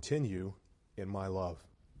 Continue in my love.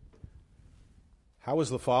 How has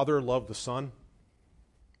the Father loved the Son?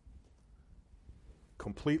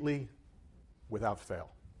 Completely, without fail.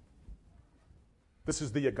 This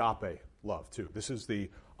is the agape love, too. This is the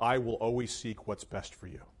I will always seek what's best for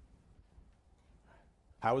you.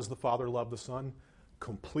 How has the Father loved the Son?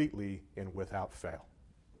 Completely and without fail.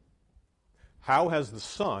 How has the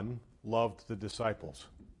Son loved the disciples?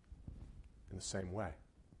 In the same way.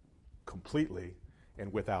 Completely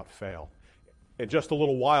and without fail. In just a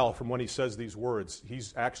little while from when he says these words,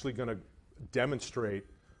 he's actually going to demonstrate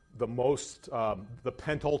the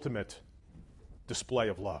penultimate display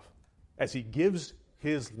of love as he gives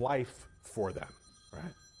his life for them,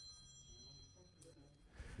 right?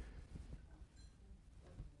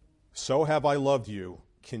 So have I loved you.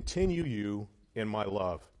 Continue you in my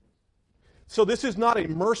love. So this is not a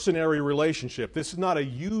mercenary relationship. This is not a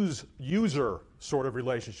user sort of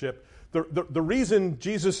relationship. The reason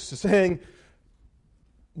Jesus is saying,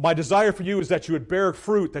 my desire for you is that you would bear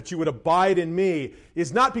fruit, that you would abide in me,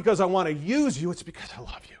 is not because I want to use you, it's because I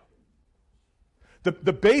love you.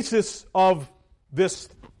 The basis of this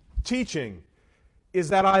teaching is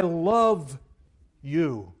that I love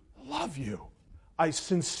you. Love you. I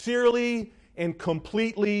sincerely and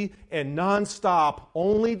completely and nonstop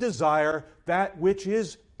only desire that which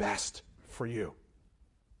is best for you.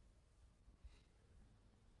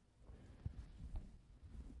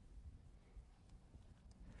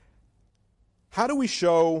 How do we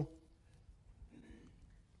show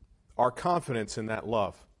our confidence in that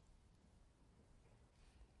love?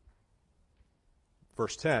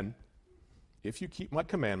 Verse 10, if you keep my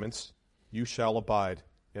commandments, you shall abide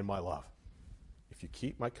in my love. If you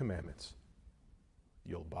keep my commandments,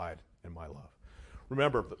 you'll abide in my love.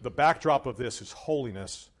 Remember, the backdrop of this is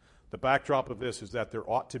holiness. The backdrop of this is that there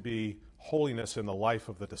ought to be holiness in the life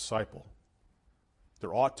of the disciple.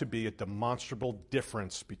 There ought to be a demonstrable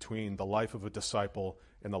difference between the life of a disciple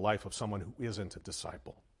and the life of someone who isn't a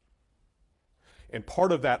disciple. And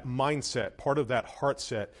part of that mindset, part of that heart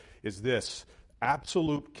set is this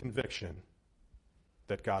absolute conviction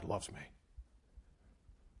that God loves me.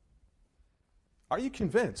 Are you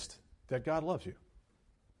convinced that God loves you?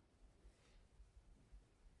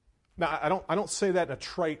 Now, I don't say that in a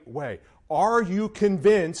trite way. Are you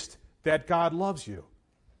convinced that God loves you?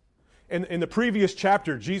 In the previous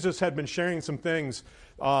chapter, Jesus had been sharing some things,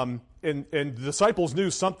 and the disciples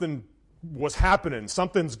knew something was happening.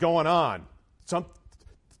 Something's going on.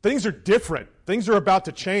 Things are different. Things are about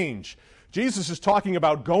to change. Jesus is talking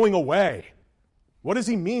about going away. What does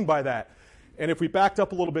he mean by that? And if we backed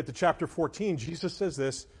up a little bit to chapter 14, Jesus says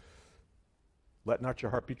this, let not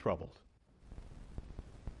your heart be troubled.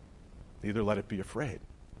 Neither let it be afraid.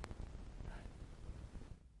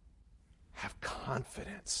 Have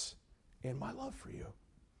confidence in my love for you.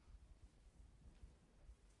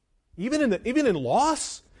 Even in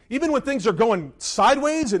loss, even when things are going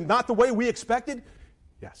sideways and not the way we expected,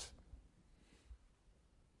 yes.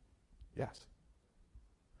 Yes.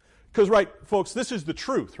 Because, right, folks, this is the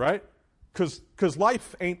truth, right? Because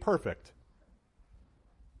life ain't perfect.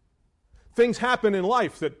 Things happen in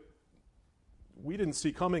life that we didn't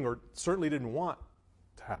see coming or certainly didn't want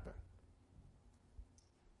to happen.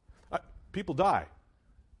 People die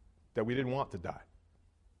that we didn't want to die.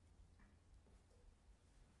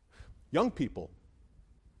 Young people.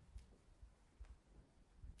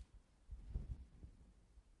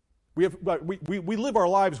 We live our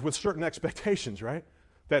lives with certain expectations, right?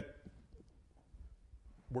 That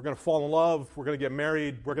we're going to fall in love, we're going to get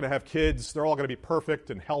married, we're going to have kids, they're all going to be perfect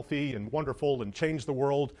and healthy and wonderful and change the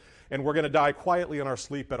world, and we're going to die quietly in our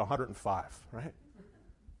sleep at 105, right?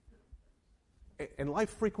 And life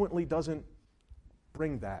frequently doesn't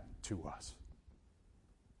bring that to us.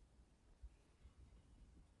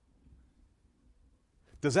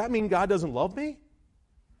 Does that mean God doesn't love me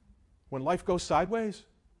when life goes sideways?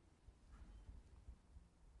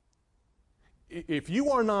 If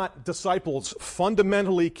you are not disciples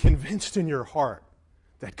fundamentally convinced in your heart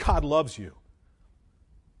that God loves you,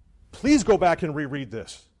 please go back and reread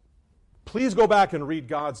this. Please go back and read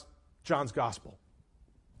John's gospel.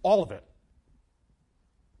 All of it.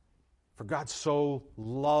 For God so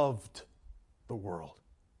loved the world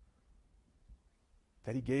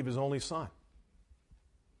that he gave his only son.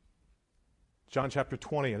 John chapter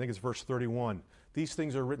 20, I think it's verse 31. These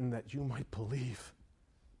things are written that you might believe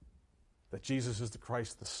that Jesus is the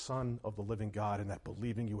Christ, the Son of the living God, and that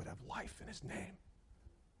believing you would have life in his name.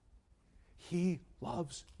 He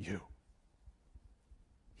loves you.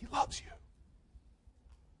 He loves you.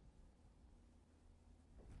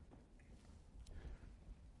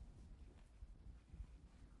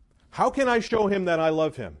 How can I show him that I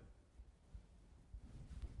love him?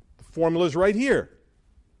 The formula's right here.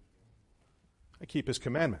 I keep his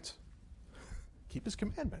commandments. Keep his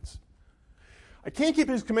commandments. I can't keep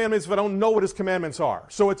his commandments if I don't know what his commandments are.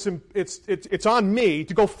 So it's on me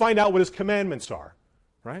to go find out what his commandments are,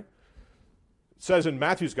 right? It says in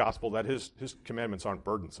Matthew's gospel that his commandments aren't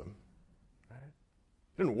burdensome. Right?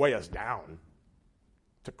 He didn't weigh us down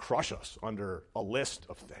to crush us under a list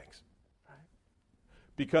of things, right?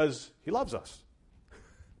 Because he loves us.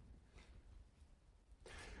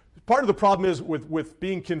 Part of the problem is with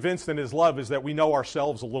being convinced in his love is that we know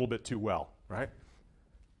ourselves a little bit too well, right?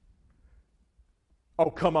 Oh,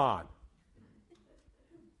 come on.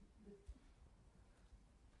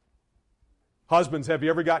 Husbands, have you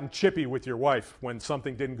ever gotten chippy with your wife when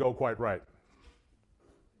something didn't go quite right?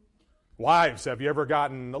 Wives, have you ever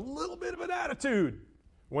gotten a little bit of an attitude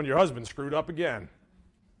when your husband screwed up again?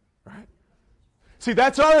 Right? See,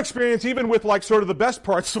 that's our experience even with like sort of the best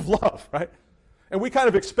parts of love, right? And we kind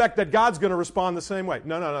of expect that God's going to respond the same way.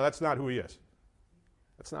 No, that's not who he is.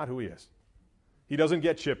 That's not who he is. He doesn't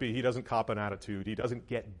get chippy. He doesn't cop an attitude. He doesn't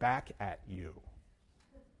get back at you.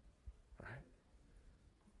 Right?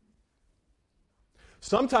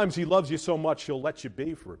 Sometimes he loves you so much he'll let you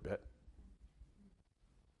be for a bit.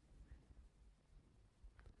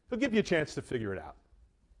 He'll give you a chance to figure it out.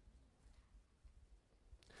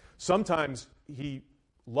 Sometimes he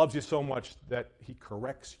loves you so much that he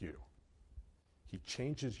corrects you. He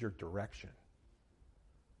changes your direction.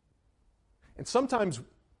 And sometimes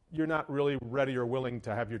you're not really ready or willing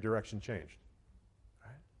to have your direction changed.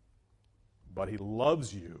 Right? But he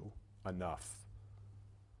loves you enough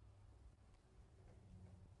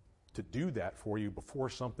to do that for you before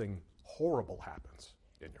something horrible happens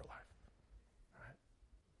in your life. Right?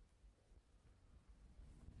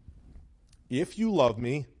 If you love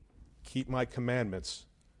me, keep my commandments.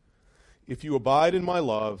 If you abide in my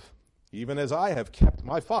love, even as I have kept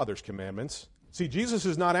my Father's commandments. See, Jesus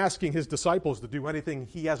is not asking his disciples to do anything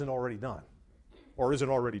he hasn't already done or isn't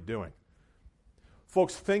already doing.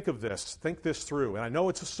 Folks, think of this. Think this through. And I know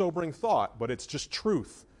it's a sobering thought, but it's just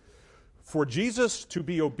truth. For Jesus to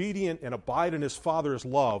be obedient and abide in his Father's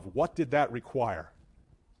love, what did that require?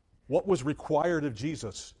 What was required of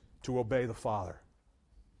Jesus to obey the Father?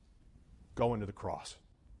 Going to the cross.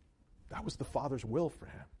 That was the Father's will for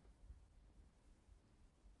him.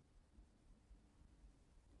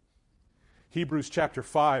 Hebrews chapter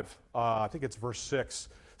 5, I think it's verse 6,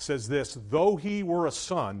 says this, though he were a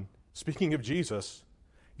son, speaking of Jesus,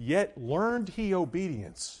 yet learned he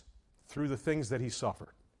obedience through the things that he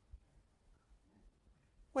suffered.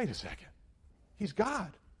 Wait a second. He's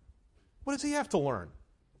God. What does he have to learn?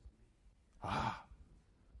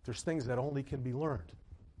 There's things that only can be learned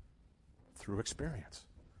through experience.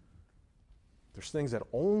 There's things that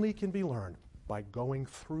only can be learned by going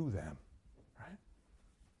through them.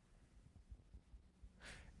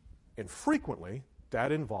 And frequently,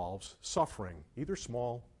 that involves suffering, either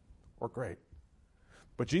small or great.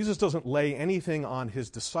 But Jesus doesn't lay anything on his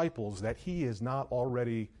disciples that he is not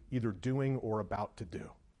already either doing or about to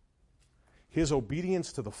do. His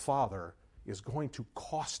obedience to the Father is going to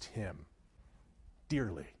cost him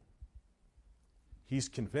dearly. He's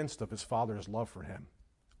convinced of his Father's love for him,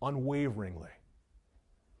 unwaveringly.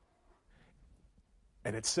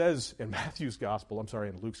 And it says in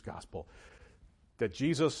in Luke's gospel, that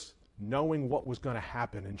Jesus, knowing what was going to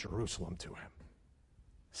happen in Jerusalem to him,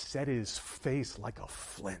 set his face like a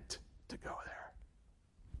flint to go there.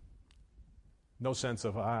 No sense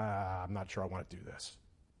of, I'm not sure I want to do this.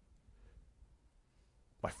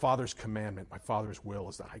 My Father's commandment, my Father's will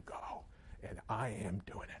is that I go, and I am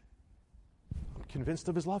doing it. I'm convinced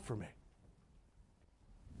of his love for me.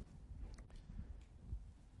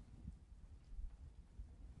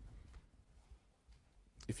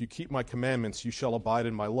 If you keep my commandments, you shall abide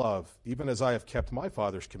in my love, even as I have kept my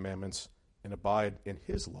Father's commandments and abide in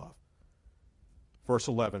his love. Verse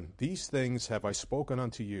 11, these things have I spoken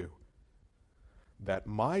unto you, that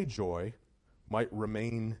my joy might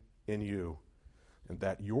remain in you, and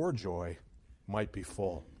that your joy might be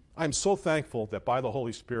full. I'm so thankful that by the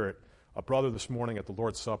Holy Spirit, a brother this morning at the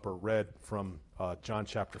Lord's Supper read from John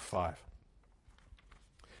chapter 5.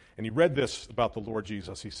 And he read this about the Lord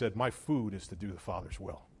Jesus. He said, my food is to do the Father's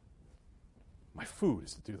will. My food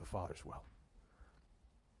is to do the Father's will.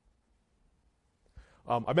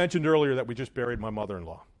 I mentioned earlier that we just buried my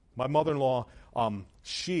mother-in-law. My mother-in-law,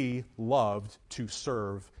 she loved to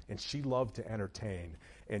serve, and she loved to entertain,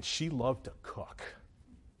 and she loved to cook.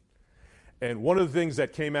 And one of the things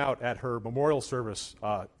that came out at her memorial service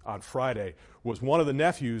on Friday was one of the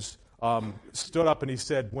nephews stood up and he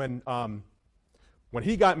said, when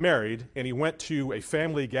he got married and he went to a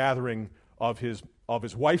family gathering of his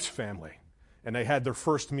wife's family, and they had their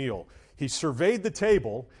first meal, he surveyed the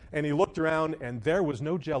table and he looked around and there was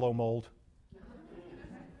no Jell-O mold.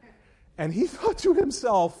 And he thought to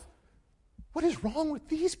himself, what is wrong with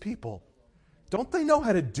these people? Don't they know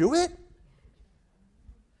how to do it?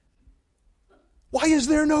 Why is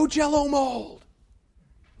there no Jell-O mold?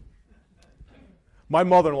 My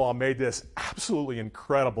mother-in-law made this absolutely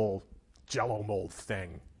incredible Jell-O mold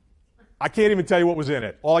thing. I can't even tell you what was in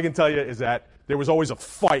it. All I can tell you is that there was always a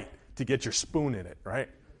fight to get your spoon in it, right?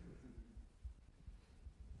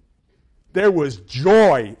 There was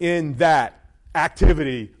joy in that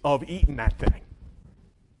activity of eating that thing.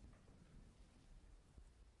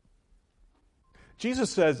 Jesus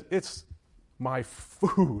says, it's my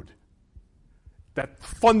food. That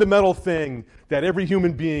fundamental thing that every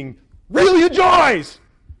human being really enjoys.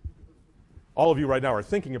 All of you right now are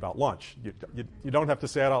thinking about lunch. You don't have to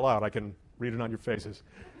say it out loud. I can read it on your faces.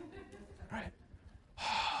 Right?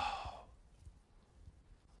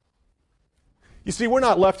 You see, we're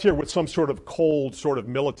not left here with some sort of cold, sort of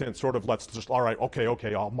militant, sort of let's just, all right,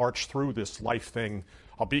 okay, I'll march through this life thing.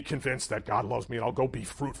 I'll be convinced that God loves me and I'll go be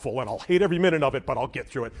fruitful and I'll hate every minute of it, but I'll get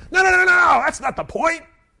through it. No, that's not the point.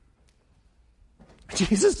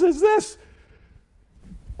 Jesus says this.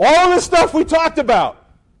 All the stuff we talked about.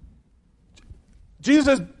 Jesus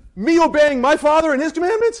says, me obeying my Father and his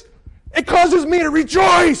commandments, it causes me to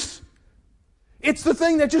rejoice. It's the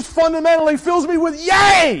thing that just fundamentally fills me with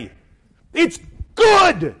yay. It's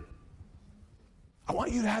good. I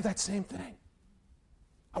want you to have that same thing.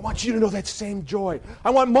 I want you to know that same joy.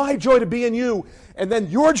 I want my joy to be in you, and then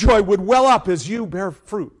your joy would well up as you bear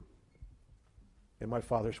fruit in my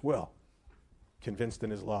Father's will, convinced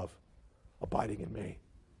in his love, abiding in me.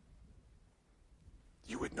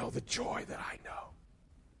 You would know the joy that I know.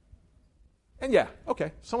 And yeah,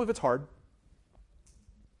 okay, some of it's hard.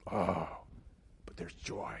 Oh, but there's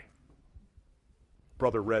joy.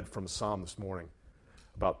 Brother read from a psalm this morning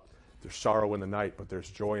about there's sorrow in the night, but there's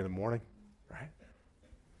joy in the morning, right?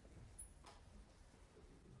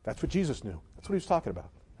 That's what Jesus knew. That's what he was talking about.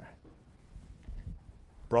 Right?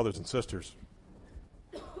 Brothers and sisters,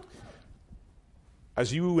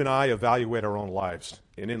 as you and I evaluate our own lives,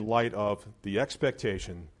 and in light of the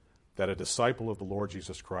expectation that a disciple of the Lord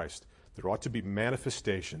Jesus Christ, there ought to be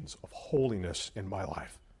manifestations of holiness in my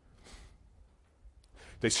life.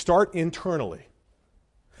 They start internally,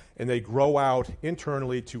 and they grow out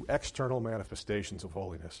internally to external manifestations of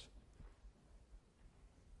holiness.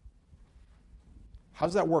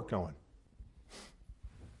 How's that work going?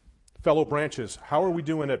 Fellow branches, how are we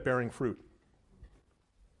doing at bearing fruit?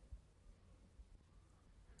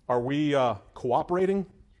 Are we cooperating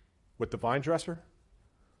with the vine dresser?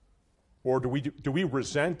 Or do we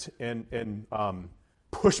resent and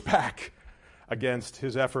push back against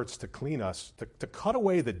his efforts to clean us, to cut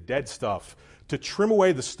away the dead stuff, to trim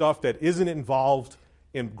away the stuff that isn't involved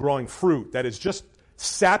in growing fruit, that is just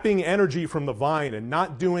sapping energy from the vine and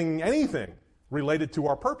not doing anything related to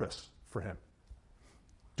our purpose for him?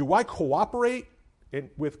 Do I cooperate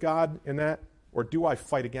with God in that, or do I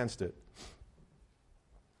fight against it?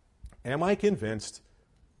 Am I convinced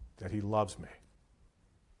that he loves me?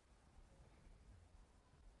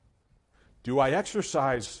 Do I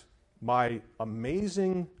exercise my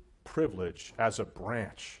amazing privilege as a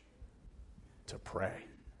branch to pray,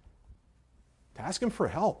 to ask him for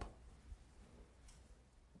help?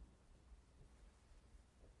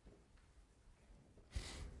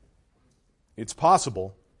 It's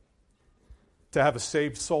possible to have a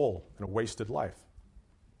saved soul and a wasted life.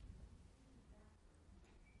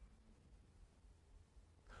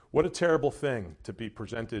 What a terrible thing to be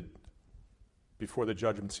presented before the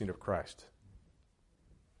judgment seat of Christ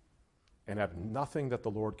and have nothing that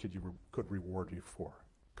the Lord could reward you for,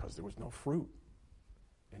 because there was no fruit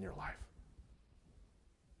in your life.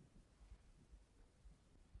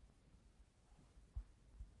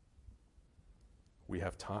 We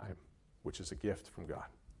have time, which is a gift from God.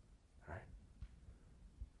 All right?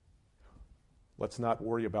 Let's not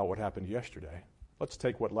worry about what happened yesterday. Let's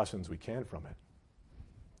take what lessons we can from it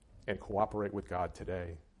and cooperate with God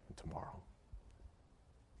today and tomorrow.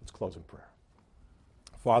 Let's close in prayer.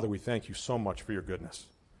 Father, we thank you so much for your goodness.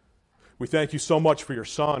 We thank you so much for your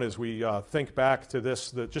Son as we think back to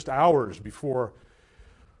this, just hours before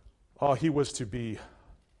he was to be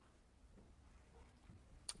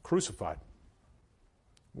crucified,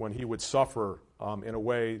 when he would suffer in a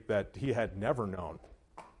way that he had never known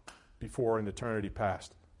before in eternity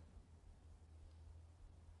past.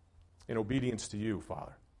 In obedience to you,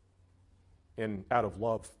 Father, and out of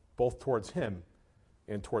love both towards him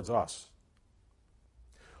and towards us.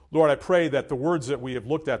 Lord, I pray that the words that we have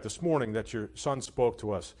looked at this morning, that your Son spoke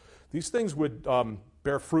to us, these things would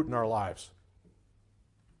bear fruit in our lives.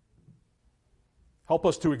 Help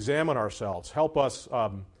us to examine ourselves. Help us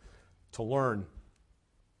to learn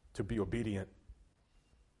to be obedient.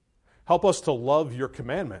 Help us to love your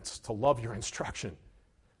commandments, to love your instruction.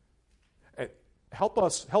 And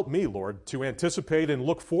help me, Lord, to anticipate and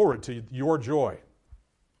look forward to your joy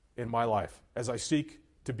in my life as I seek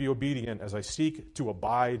to be obedient, as I seek to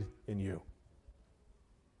abide in you.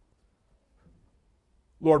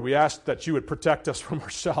 Lord, we ask that you would protect us from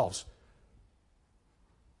ourselves.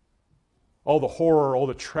 Oh, the horror, oh,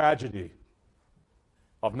 the tragedy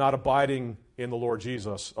of not abiding in the Lord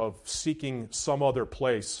Jesus, of seeking some other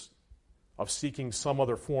place, of seeking some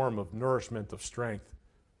other form of nourishment, of strength.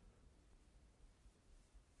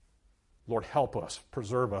 Lord, help us,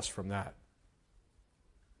 preserve us from that.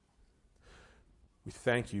 We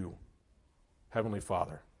thank you, Heavenly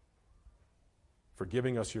Father, for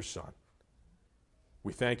giving us your Son.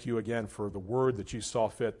 We thank you again for the word that you saw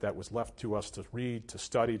fit that was left to us to read, to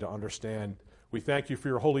study, to understand. We thank you for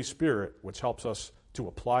your Holy Spirit, which helps us to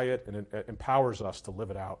apply it and empowers us to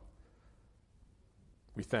live it out.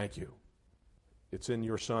 We thank you. It's in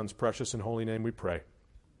your Son's precious and holy name we pray.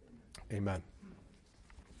 Amen.